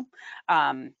illegal.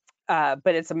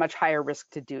 But it's a much higher risk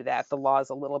to do that. The law is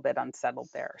a little bit unsettled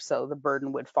there. So the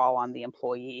burden would fall on the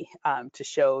employee to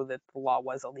show that the law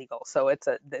was illegal. So it's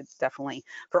definitely,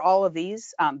 for all of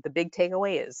these, the big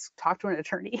takeaway is talk to an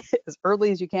attorney as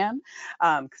early as you can,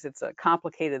 because it's a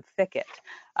complicated thicket.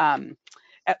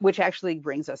 Which actually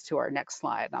brings us to our next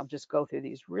slide. And I'll just go through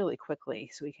these really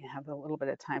quickly so we can have a little bit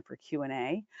of time for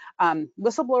Q&A.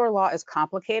 Whistleblower law is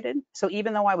complicated. So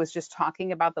even though I was just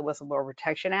talking about the Whistleblower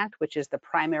Protection Act, which is the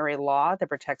primary law that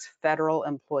protects federal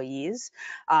employees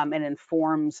and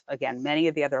informs, again, many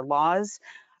of the other laws,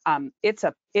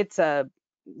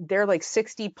 there are like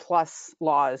 60 plus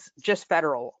laws, just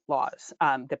federal laws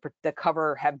that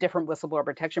have different whistleblower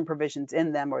protection provisions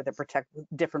in them, or that protect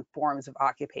different forms of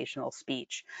occupational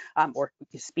speech or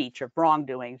speech of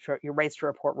wrongdoing, your rights to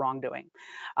report wrongdoing.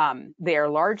 They are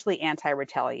largely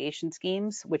anti-retaliation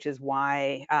schemes, which is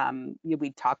why we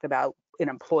talked about an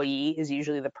employee is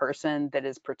usually the person that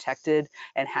is protected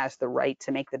and has the right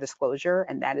to make the disclosure.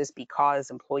 And that is because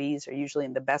employees are usually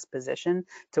in the best position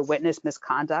to witness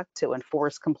misconduct, to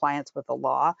enforce compliance with the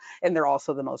law. And they're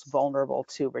also the most vulnerable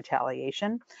to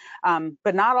retaliation.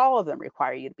 But not all of them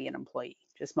require you to be an employee,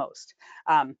 just most.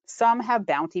 Some have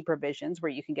bounty provisions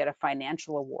where you can get a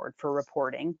financial award for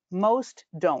reporting. Most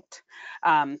don't.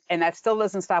 And that still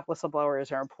doesn't stop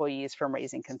whistleblowers or employees from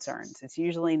raising concerns. It's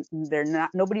usually,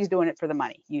 nobody's doing it for the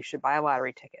money. You should buy a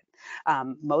lottery ticket.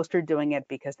 Most are doing it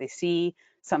because they see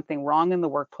something wrong in the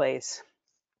workplace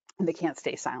and they can't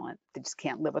stay silent. They just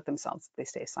can't live with themselves if they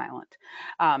stay silent.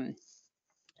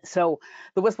 So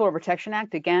the Whistleblower Protection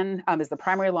Act, again, is the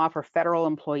primary law for federal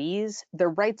employees.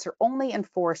 Their rights are only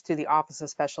enforced through the Office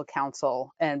of Special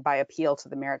Counsel and by appeal to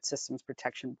the Merit Systems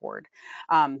Protection Board.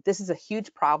 This is a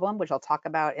huge problem, which I'll talk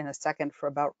about in a second,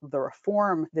 about the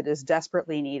reform that is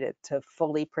desperately needed to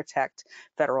fully protect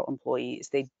federal employees.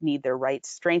 They need their rights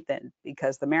strengthened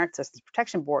because the Merit Systems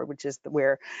Protection Board, which is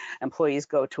where employees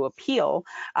go to appeal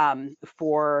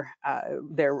for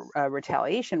their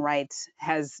retaliation rights,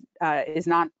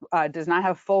 does not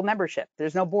have full membership.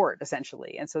 There's no board,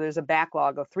 essentially. And so there's a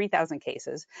backlog of 3,000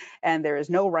 cases, and there is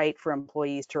no right for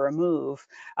employees to remove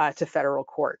to federal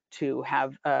court to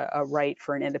have a right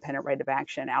for an independent right of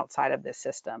action outside of this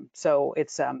system. So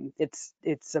it's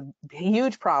a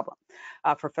huge problem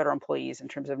for federal employees in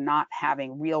terms of not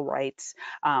having real rights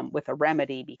with a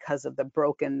remedy because of the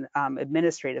broken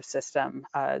administrative system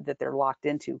that they're locked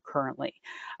into currently.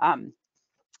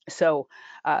 So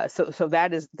that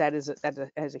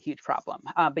is a huge problem.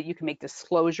 But you can make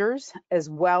disclosures as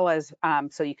well as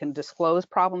so you can disclose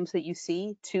problems that you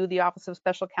see to the Office of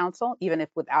Special Counsel, even if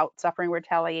without suffering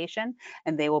retaliation,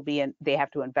 and they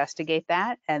have to investigate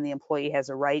that, and the employee has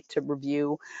a right to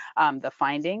review the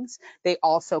findings. They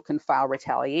also can file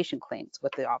retaliation claims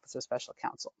with the Office of Special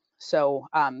Counsel. So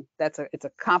it's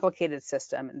a complicated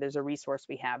system, and there's a resource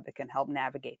we have that can help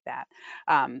navigate that.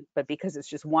 But because it's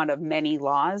just one of many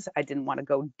laws, I didn't want to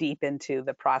go deep into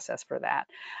the process for that.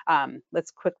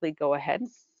 Let's quickly go ahead.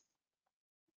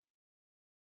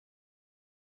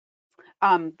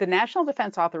 The National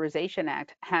Defense Authorization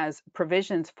Act has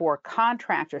provisions for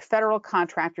contractors, federal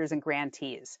contractors and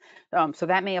grantees. So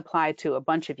that may apply to a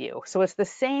bunch of you. So it's the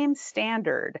same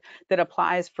standard that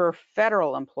applies for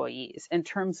federal employees in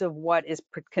terms of what is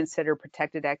considered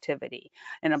protected activity.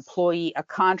 An employee, a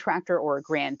contractor, or a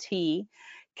grantee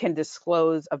can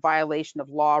disclose a violation of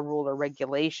law, rule, or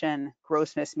regulation,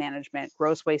 gross mismanagement,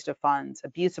 gross waste of funds,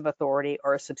 abuse of authority,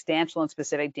 or a substantial and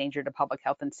specific danger to public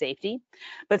health and safety.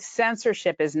 But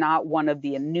censorship is not one of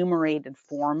the enumerated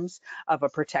forms of a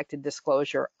protected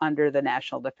disclosure under the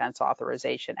National Defense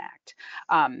Authorization Act.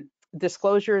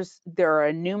 Disclosures, there are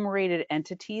enumerated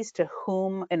entities to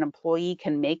whom an employee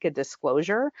can make a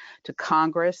disclosure: to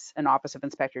Congress, an Office of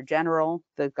Inspector General,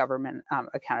 the Government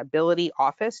Accountability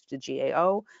Office, the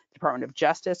GAO, Department of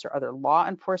Justice or other law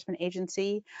enforcement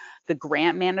agency, the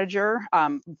grant manager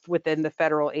within the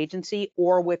federal agency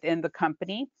or within the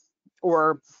company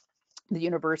or the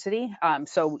university.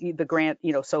 So the grant,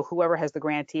 so whoever has the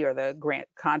grantee or the grant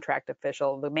contract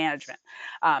official, the management.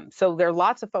 So there are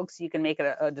lots of folks you can make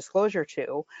a disclosure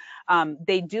to.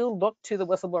 They do look to the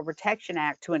Whistleblower Protection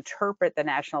Act to interpret the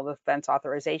National Defense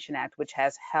Authorization Act, which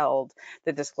has held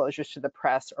that disclosures to the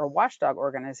press or watchdog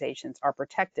organizations are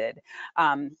protected.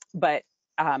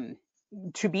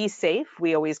 to be safe,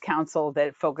 we always counsel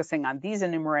that focusing on these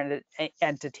enumerated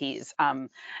entities,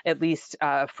 at least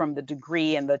from the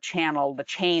degree and the channel, the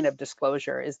chain of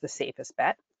disclosure, is the safest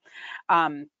bet.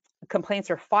 Complaints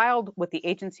are filed with the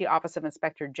Agency Office of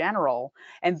Inspector General,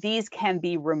 and these can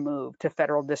be removed to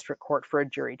federal district court for a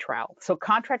jury trial. So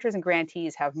contractors and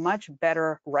grantees have much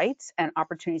better rights and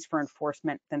opportunities for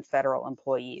enforcement than federal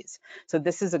employees. So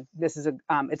it's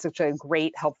actually a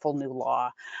great, helpful new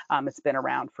law. It's been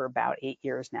around for about 8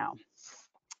 years now.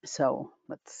 So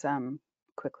let's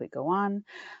quickly go on.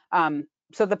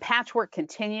 So the patchwork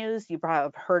continues. You probably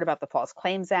have heard about the False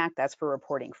Claims Act. That's for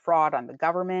reporting fraud on the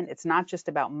government. It's not just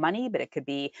about money, but it could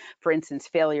be, for instance,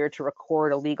 failure to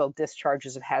record illegal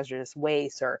discharges of hazardous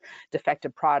waste or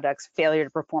defective products, failure to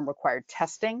perform required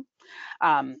testing.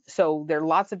 So there are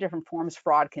lots of different forms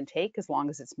fraud can take as long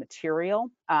as it's material,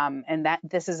 and that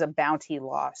this is a bounty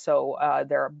law. So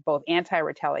there are both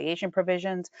anti-retaliation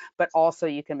provisions, but also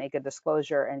you can make a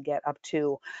disclosure and get up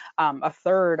to a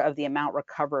third of the amount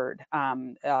recovered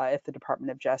if the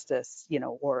Department of Justice,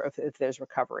 or if there's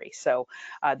recovery. So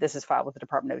this is filed with the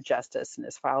Department of Justice and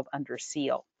is filed under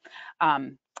seal.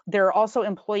 There are also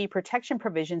employee protection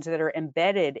provisions that are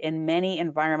embedded in many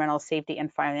environmental safety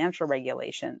and financial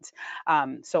regulations.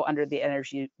 So under the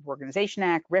Energy Organization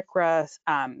Act, RCRA,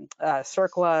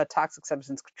 CERCLA, Toxic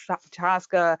Substance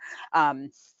TSCA,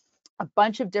 a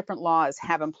bunch of different laws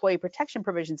have employee protection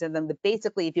provisions in them that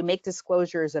basically, if you make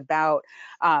disclosures about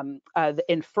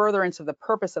in furtherance of the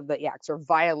purpose of the acts or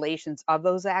violations of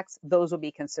those acts, those will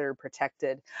be considered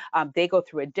protected. They go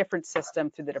through a different system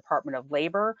through the Department of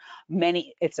Labor.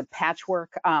 It's a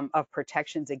patchwork of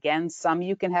protections. Again, some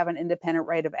you can have an independent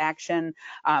right of action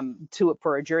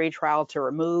for a jury trial to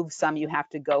remove. Some you have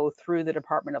to go through the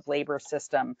Department of Labor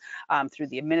system, through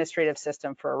the administrative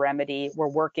system for a remedy. We're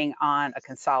working on a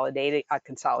Consolidation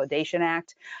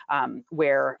Act,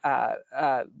 where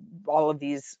all of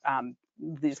these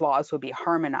laws would be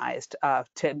harmonized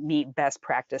to meet best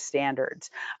practice standards,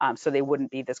 so they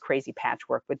wouldn't be this crazy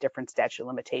patchwork with different statute of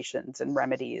limitations and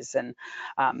remedies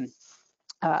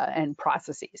and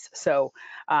processes. So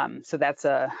that's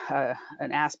an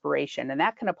aspiration, and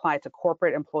that can apply to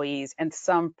corporate employees, and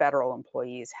some federal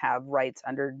employees have rights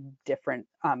under different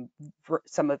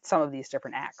some of these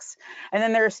different acts. And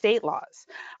then there are state laws.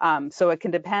 So it can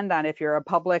depend on if you're a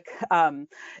public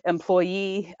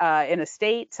employee in a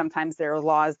state. Sometimes there are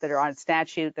laws that are on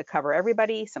statute that cover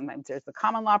everybody. Sometimes there's the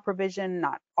common law provision,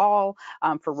 not all,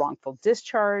 for wrongful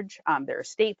discharge. There are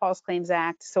state False Claims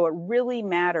Act. So it really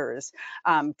matters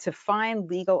to find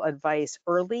legal advice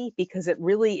early, because it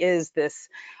really is this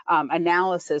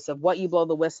analysis of what you blow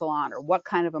the whistle on, or what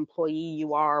kind of employee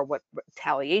you are, what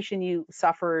retaliation you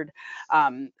suffered,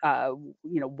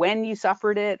 when you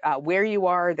suffered it, where you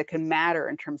are, that can matter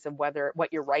in terms of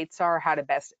what your rights are, how to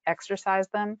best exercise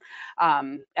them,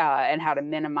 and how to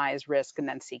minimize risk and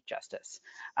then seek justice.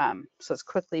 So let's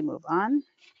quickly move on.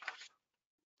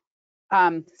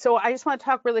 So I just want to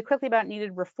talk really quickly about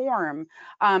needed reform.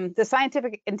 The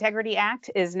Scientific Integrity Act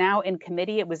is now in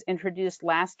committee. It was introduced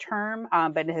last term,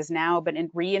 but it has now been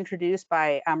reintroduced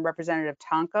by Representative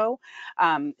Tonko.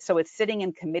 So it's sitting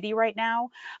in committee right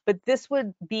now, but this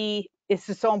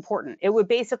is so important. It would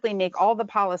basically make all the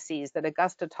policies that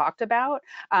Augusta talked about,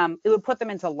 it would put them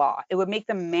into law. It would make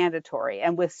them mandatory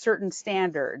and with certain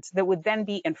standards that would then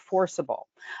be enforceable.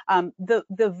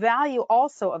 The value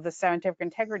also of the Scientific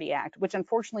Integrity Act, which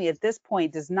unfortunately at this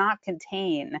point does not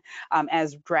contain,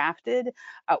 as drafted,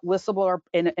 whistleblower,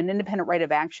 an independent right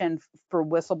of action for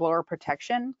whistleblower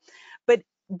protection. But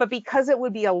because it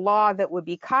would be a law that would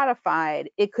be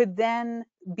codified, it could then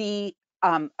be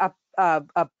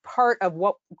a part of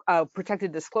what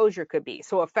protected disclosure could be.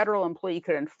 So a federal employee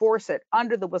could enforce it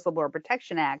under the Whistleblower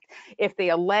Protection Act if they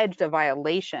alleged a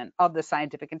violation of the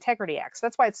Scientific Integrity Act. So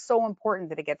that's why it's so important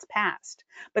that it gets passed.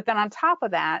 But then on top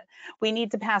of that, we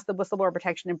need to pass the Whistleblower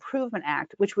Protection Improvement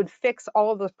Act, which would fix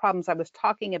all of those problems I was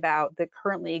talking about that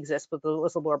currently exist with the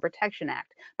Whistleblower Protection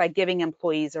Act, by giving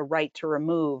employees a right to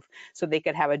remove so they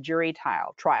could have a jury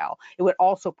trial. It would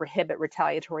also prohibit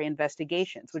retaliatory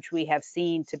investigations, which we have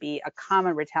seen to be a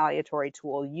common retaliatory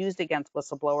tool used against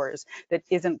whistleblowers that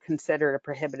isn't considered a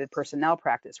prohibited personnel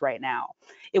practice right now.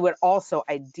 It would also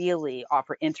ideally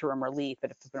offer interim relief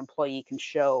if an employee can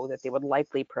show that they would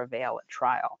likely prevail at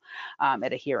trial,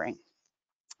 at a hearing.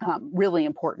 Really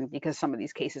important, because some of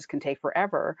these cases can take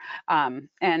forever, and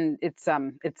it's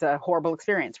a horrible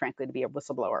experience, frankly, to be a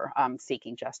whistleblower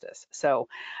seeking justice. So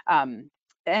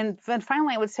and then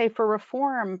finally, I would say for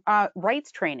reform,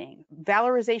 rights training,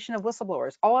 valorization of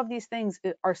whistleblowers, all of these things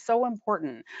are so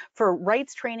important for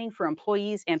rights training for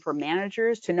employees and for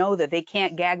managers to know that they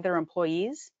can't gag their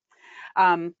employees.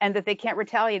 And that they can't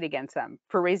retaliate against them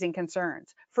for raising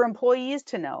concerns. For employees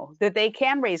to know that they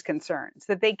can raise concerns,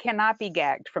 that they cannot be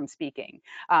gagged from speaking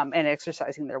and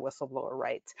exercising their whistleblower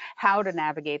rights. How to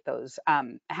navigate those,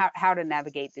 how to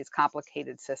navigate these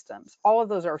complicated systems. All of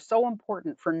those are so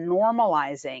important for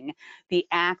normalizing the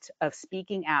act of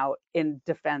speaking out in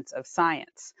defense of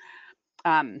science.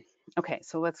 Okay,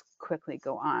 so let's quickly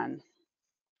go on.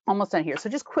 Almost done here. So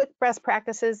just quick best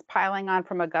practices piling on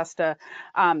from Augusta.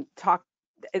 Talk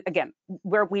again,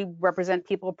 where we represent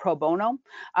people pro bono.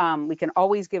 We can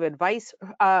always give advice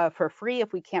for free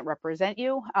if we can't represent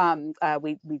you.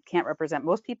 We can't represent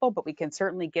most people, but we can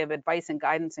certainly give advice and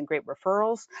guidance and great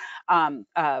referrals.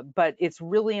 But it's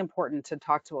really important to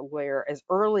talk to a lawyer as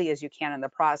early as you can in the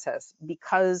process,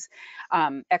 because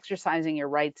exercising your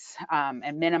rights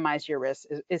and minimize your risks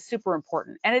is super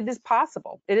important. And it is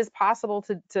possible. It is possible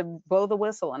to blow the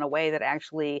whistle in a way that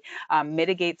actually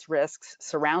mitigates risks,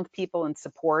 surrounds people in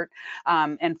support,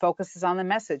 and focuses on the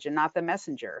message and not the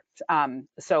messenger.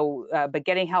 But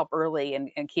getting help early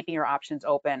and keeping your options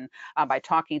open by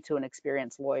talking to an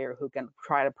experienced lawyer who can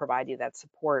try to provide you that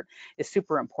support is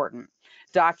super important.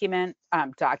 Document.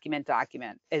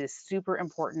 It is super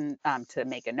important to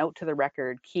make a note to the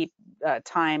record, keep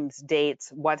times,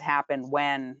 dates, what happened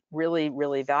when, really,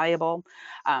 really valuable.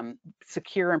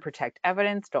 Secure and protect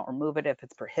evidence. Don't remove it if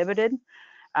it's prohibited.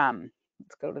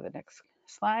 Let's go to the next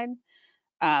slide.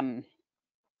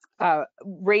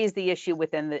 Raise the issue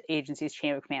within the agency's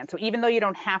chain of command. So even though you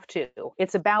don't have to,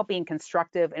 it's about being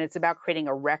constructive, and it's about creating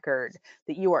a record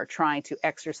that you are trying to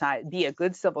exercise, be a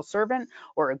good civil servant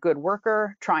or a good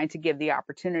worker, trying to give the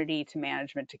opportunity to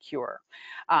management to cure.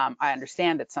 I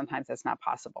understand that sometimes that's not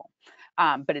possible,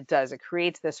 but it does. It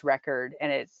creates this record,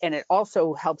 and it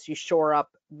also helps you shore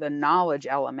up the knowledge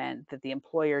element that the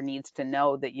employer needs to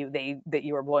know that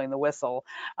you are blowing the whistle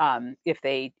if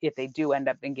they do end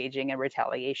up engaging in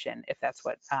retaliation, if that's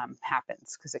what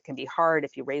happens, because it can be hard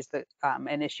if you raise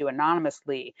an issue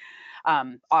anonymously.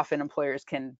 Often employers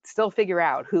can still figure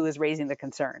out who is raising the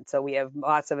concern. So we have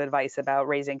lots of advice about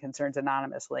raising concerns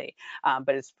anonymously,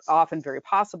 but it's often very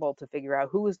possible to figure out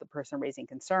who is the person raising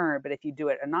concern. But if you do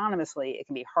it anonymously, it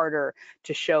can be harder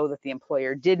to show that the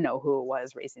employer did know who it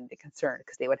was raising the concern,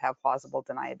 because they would have plausible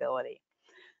deniability.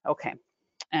 Okay,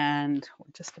 and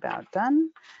we're just about done.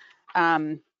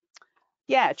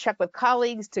 Yeah, check with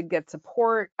colleagues to get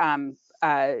support.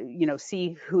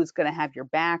 See who's going to have your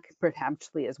back,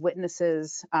 potentially as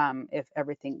witnesses, if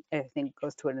everything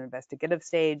goes to an investigative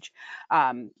stage.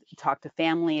 Talk to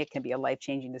family. It can be a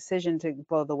life-changing decision to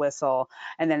blow the whistle.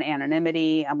 And then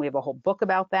anonymity. We have a whole book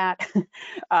about that.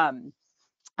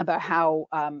 About how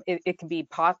it can be,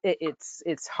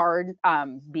 it's hard.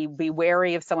 Be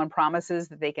wary if someone promises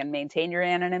that they can maintain your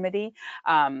anonymity.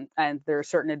 And there are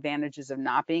certain advantages of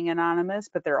not being anonymous,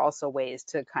 but there are also ways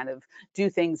to kind of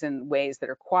do things in ways that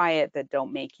are quiet, that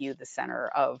don't make you the center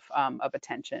of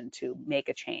attention to make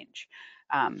a change.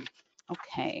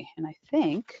 Okay, and I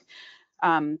think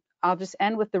I'll just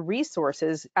end with the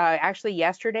resources. Actually,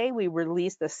 yesterday, we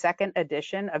released the second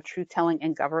edition of Truth Telling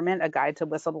in Government, a guide to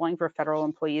whistleblowing for federal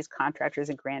employees, contractors,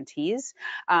 and grantees.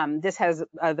 This has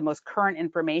the most current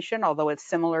information, although it's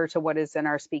similar to what is in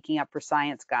our Speaking Up for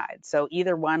Science guide. So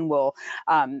either one will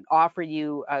offer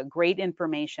you great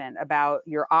information about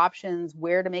your options,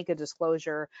 where to make a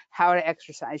disclosure, how to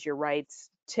exercise your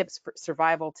rights, tips for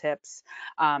survival tips.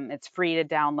 It's free to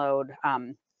download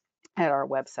at our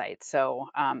website. So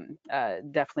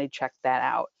definitely check that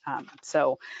out.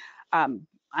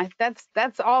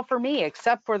 That's all for me,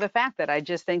 except for the fact that I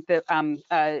just think that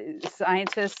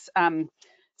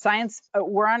science,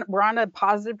 we're on a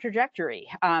positive trajectory.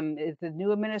 It's a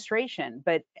new administration,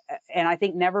 and I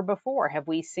think never before have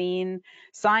we seen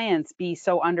science be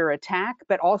so under attack,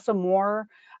 but also more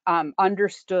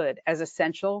understood as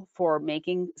essential for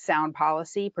making sound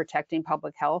policy, protecting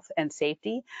public health and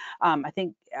safety. I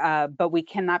think, but we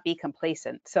cannot be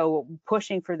complacent. So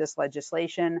pushing for this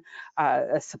legislation,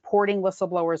 supporting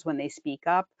whistleblowers when they speak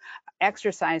up,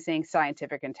 exercising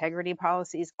scientific integrity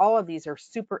policies, all of these are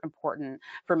super important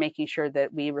for making sure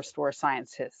that we restore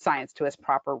science to its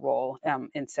proper role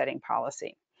in setting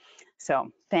policy.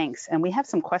 So thanks. And we have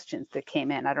some questions that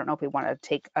came in. I don't know if we want to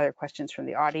take other questions from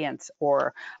the audience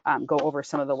or go over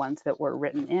some of the ones that were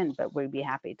written in, but we'd be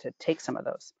happy to take some of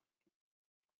those.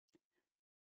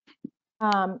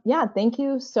 Yeah, thank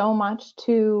you so much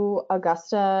to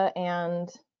Augusta and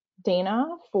Dana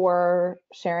for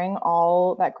sharing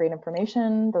all that great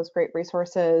information, those great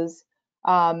resources.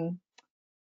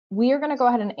 We are going to go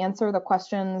ahead and answer the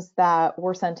questions that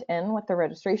were sent in with the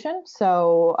registration.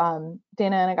 So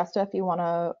Dana and Augusta, if you want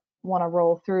to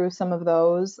roll through some of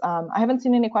those. I haven't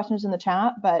seen any questions in the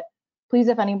chat, but please,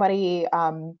 if anybody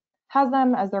has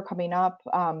them as they're coming up.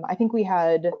 I think we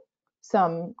had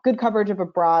some good coverage of a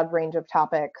broad range of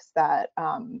topics that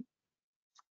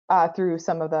through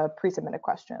some of the pre-submitted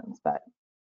questions. But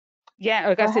yeah,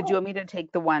 Augusta, do you want me to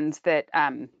take the ones that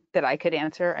that I could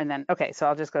answer? And then, okay, so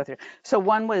I'll just go through. So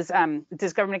one was,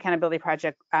 does Government Accountability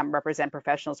Project represent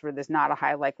professionals where there's not a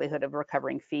high likelihood of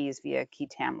recovering fees via key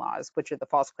TAM laws, which are the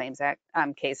False Claims Act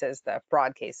cases, the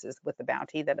fraud cases with the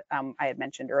bounty that I had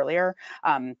mentioned earlier?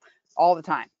 All the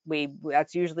time.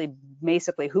 That's usually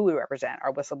basically who we represent,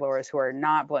 are whistleblowers who are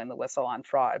not blowing the whistle on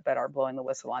fraud, but are blowing the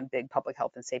whistle on big public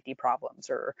health and safety problems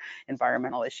or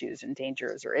environmental issues and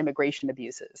dangers or immigration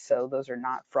abuses. So those are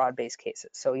not fraud-based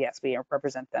cases. So yes, we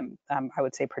represent them, I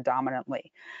would say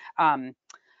predominantly.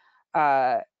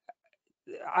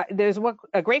 There's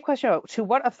a great question about, to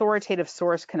what authoritative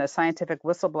source can a scientific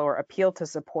whistleblower appeal to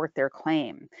support their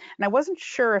claim? And I wasn't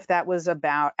sure if that was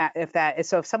about,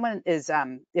 so if someone is,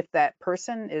 if that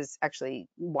person is actually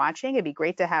watching, it'd be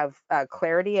great to have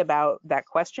clarity about that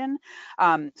question.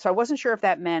 So I wasn't sure if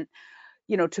that meant,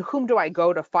 you know, to whom do I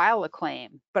go to file a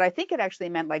claim? But I think it actually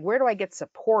meant like, where do I get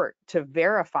support to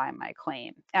verify my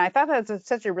claim? And I thought that was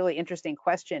such a really interesting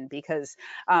question because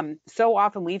so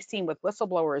often we've seen with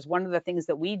whistleblowers, one of the things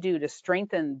that we do to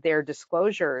strengthen their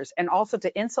disclosures and also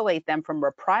to insulate them from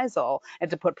reprisal and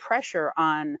to put pressure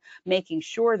on making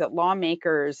sure that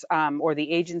lawmakers or the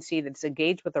agency that's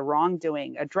engaged with the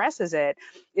wrongdoing addresses it,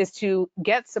 is to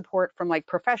get support from like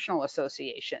professional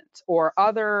associations or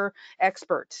other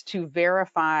experts to verify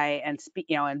and speak,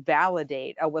 you know, and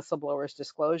validate a whistleblower's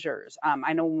disclosures.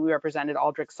 I know when we represented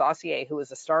Aldrich Saucier, who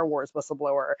was a Star Wars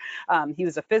whistleblower, he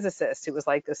was a physicist who was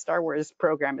like, the Star Wars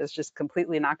program is just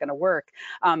completely not going to work.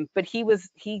 But he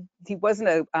wasn't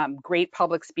a great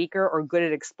public speaker or good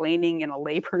at explaining in a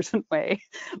layperson way,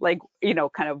 like, you know,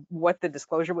 kind of what the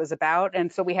disclosure was about.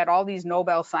 And so we had all these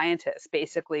Nobel scientists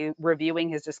basically reviewing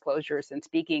his disclosures and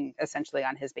speaking essentially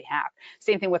on his behalf.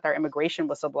 Same thing with our immigration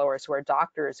whistleblowers, who are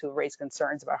doctors who have raised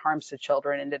concerns about harms to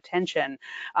children in detention.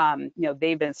 You know,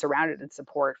 they've been surrounded in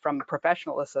support from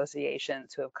professional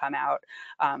associations who have come out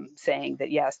saying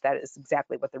that, yes, that is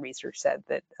exactly what the research said,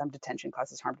 that detention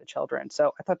causes harm to children.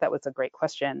 So I thought that was a great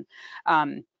question.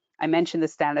 I mentioned the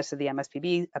status of the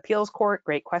MSPB appeals court.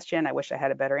 Great question. I wish I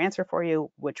had a better answer for you,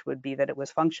 which would be that it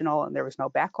was functional and there was no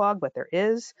backlog, but there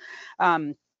is.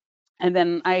 And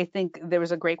then I think there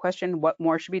was a great question, what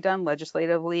more should be done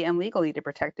legislatively and legally to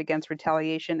protect against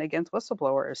retaliation against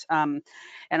whistleblowers? And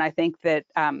I think that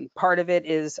part of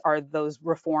it are those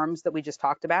reforms that we just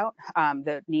talked about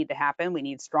that need to happen. We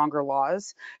need stronger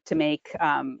laws to make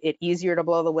it easier to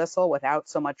blow the whistle without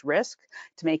so much risk,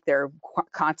 to make there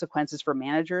consequences for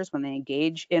managers when they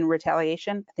engage in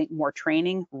retaliation. I think more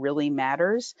training really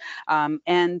matters.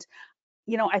 And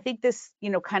you know, I think this,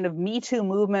 you know, kind of Me Too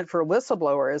movement for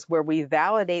whistleblowers, where we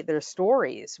validate their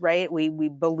stories, right? We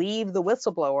believe the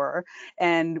whistleblower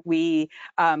and we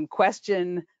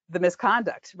question the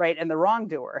misconduct, right, and the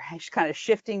wrongdoer, kind of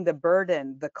shifting the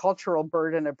burden, the cultural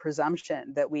burden of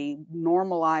presumption, that we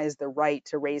normalize the right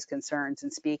to raise concerns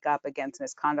and speak up against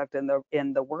misconduct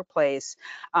in the workplace,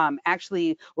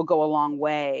 actually will go a long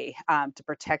way to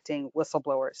protecting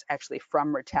whistleblowers actually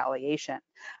from retaliation,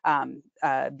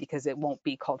 because it won't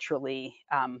be culturally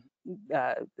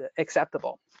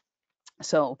acceptable.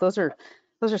 So those are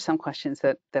some questions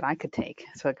that I could take.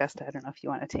 So Augusta, I don't know if you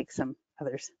want to take some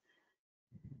others.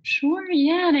 Sure,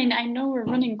 yeah, and I know we're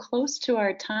running close to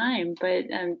our time, but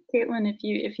Caitlin,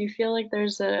 if you feel like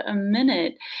there's a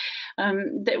minute,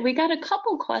 that we got a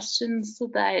couple questions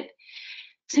that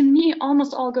to me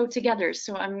almost all go together,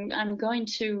 so I'm going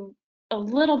to a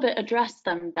little bit address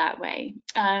them that way.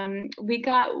 We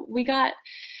got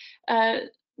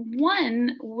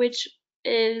one, which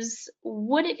is,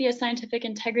 would it be a scientific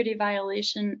integrity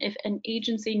violation if an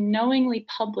agency knowingly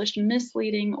published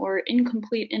misleading or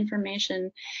incomplete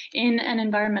information in an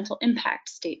environmental impact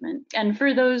statement? And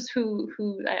for those who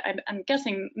I'm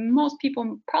guessing most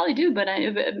people probably do, but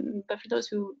for those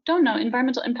who don't know,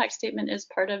 environmental impact statement is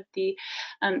part of the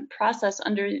process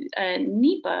under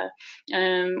NEPA,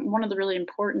 one of the really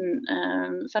important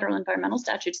federal environmental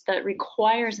statutes that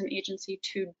requires an agency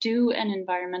to do an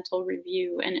environmental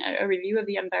review and a review of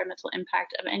the environmental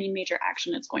impact of any major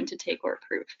action it's going to take or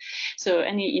approve. So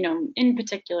any, you know, in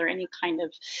particular, any kind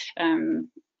of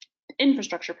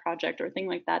infrastructure project or thing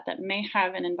like that that may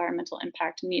have an environmental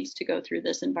impact needs to go through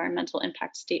this environmental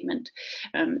impact statement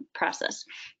process.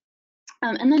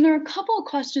 And then there are a couple of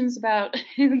questions about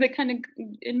that kind of,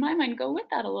 in my mind, go with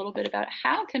that a little bit about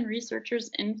how can researchers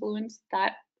influence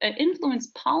that, influence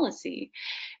policy,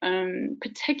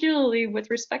 particularly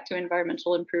with respect to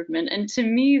environmental improvement. And to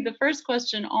me, the first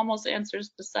question almost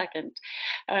answers the second.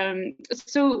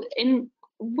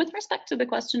 With respect to the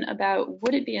question about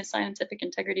would it be a scientific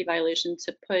integrity violation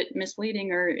to put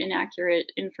misleading or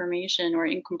inaccurate information or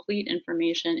incomplete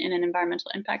information in an environmental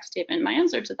impact statement, my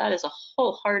answer to that is a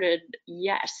wholehearted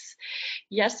yes.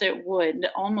 Yes, it would.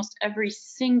 Almost every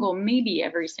single, maybe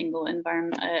every single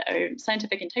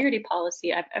scientific integrity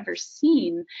policy I've ever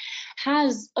seen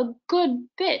has a good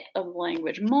bit of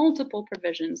language, multiple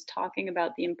provisions talking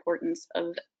about the importance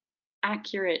of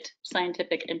accurate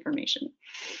scientific information,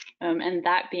 and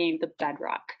that being the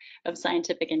bedrock of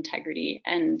scientific integrity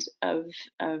and of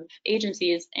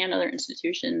agencies and other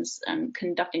institutions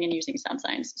conducting and using sound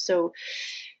science. So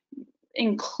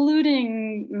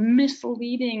including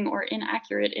misleading or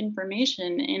inaccurate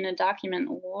information in a document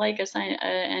like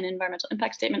an environmental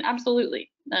impact statement absolutely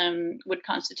would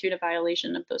constitute a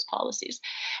violation of those policies.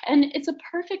 And it's a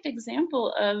perfect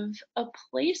example of a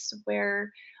place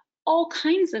where all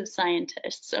kinds of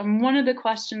scientists. One of the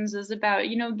questions is about,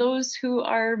 those who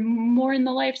are more in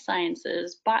the life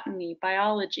sciences, botany,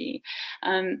 biology.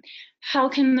 How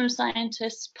can those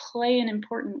scientists play an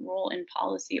important role in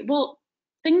policy? Well,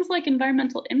 things like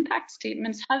environmental impact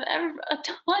statements have a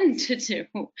ton to do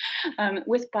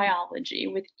with biology,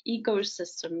 with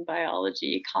ecosystem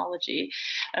biology, ecology,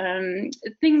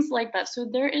 things like that. So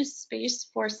there is space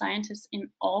for scientists in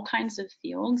all kinds of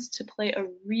fields to play a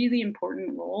really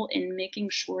important role in making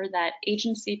sure that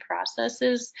agency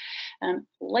processes,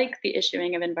 like the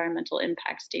issuing of environmental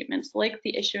impact statements, like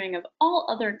the issuing of all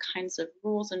other kinds of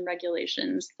rules and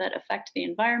regulations that affect the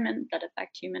environment, that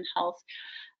affect human health,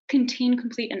 contain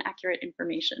complete and accurate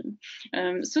information.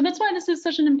 So that's why this is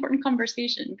such an important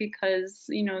conversation, because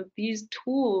these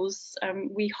tools,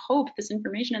 we hope this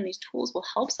information and these tools will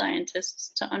help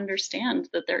scientists to understand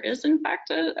that there is in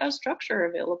fact a structure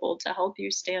available to help you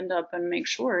stand up and make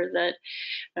sure that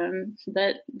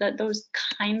that those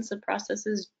kinds of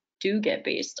processes do get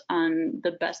based on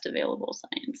the best available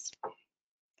science.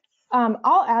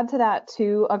 I'll add to that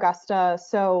too, Augusta.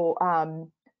 So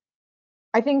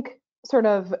I think sort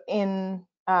of in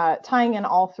tying in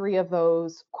all three of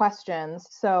those questions.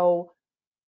 So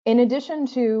in addition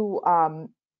to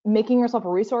making yourself a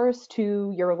resource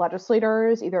to your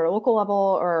legislators, either a local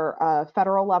level or a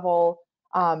federal level,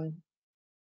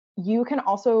 you can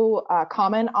also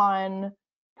comment on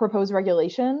proposed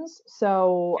regulations.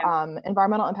 So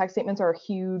environmental impact statements are a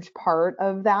huge part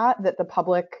of that the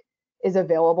public is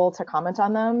available to comment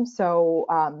on them. So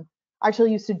I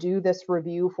actually used to do this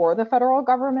review for the federal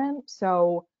government.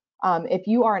 So if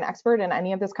you are an expert in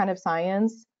any of this kind of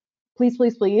science, please,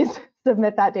 please, please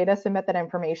submit that data, submit that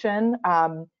information.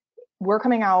 We're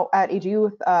coming out at AGU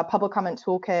with a public comment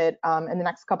toolkit in the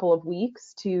next couple of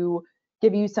weeks to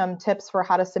give you some tips for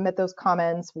how to submit those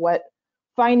comments, what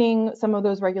finding some of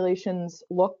those regulations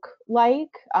look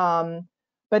like.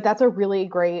 But that's a really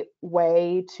great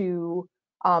way to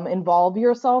involve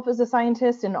yourself as a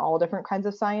scientist in all different kinds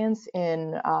of science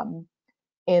in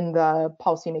the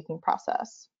policymaking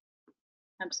process.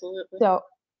 Absolutely. So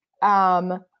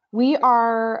we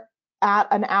are at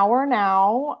an hour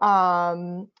now.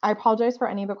 I apologize for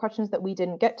any of the questions that we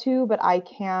didn't get to, but I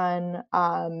can,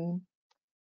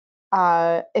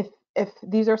 if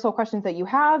these are still questions that you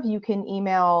have, you can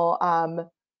email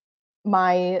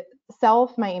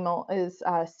myself. My email is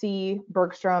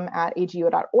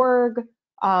cbergstrom@agu.org.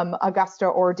 Augusta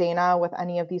or Dana with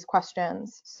any of these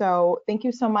questions. So thank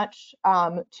you so much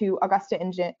to Augusta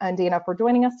and Dana for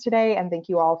joining us today, and thank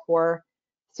you all for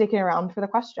sticking around for the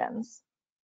questions.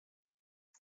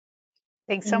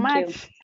 Thanks so much.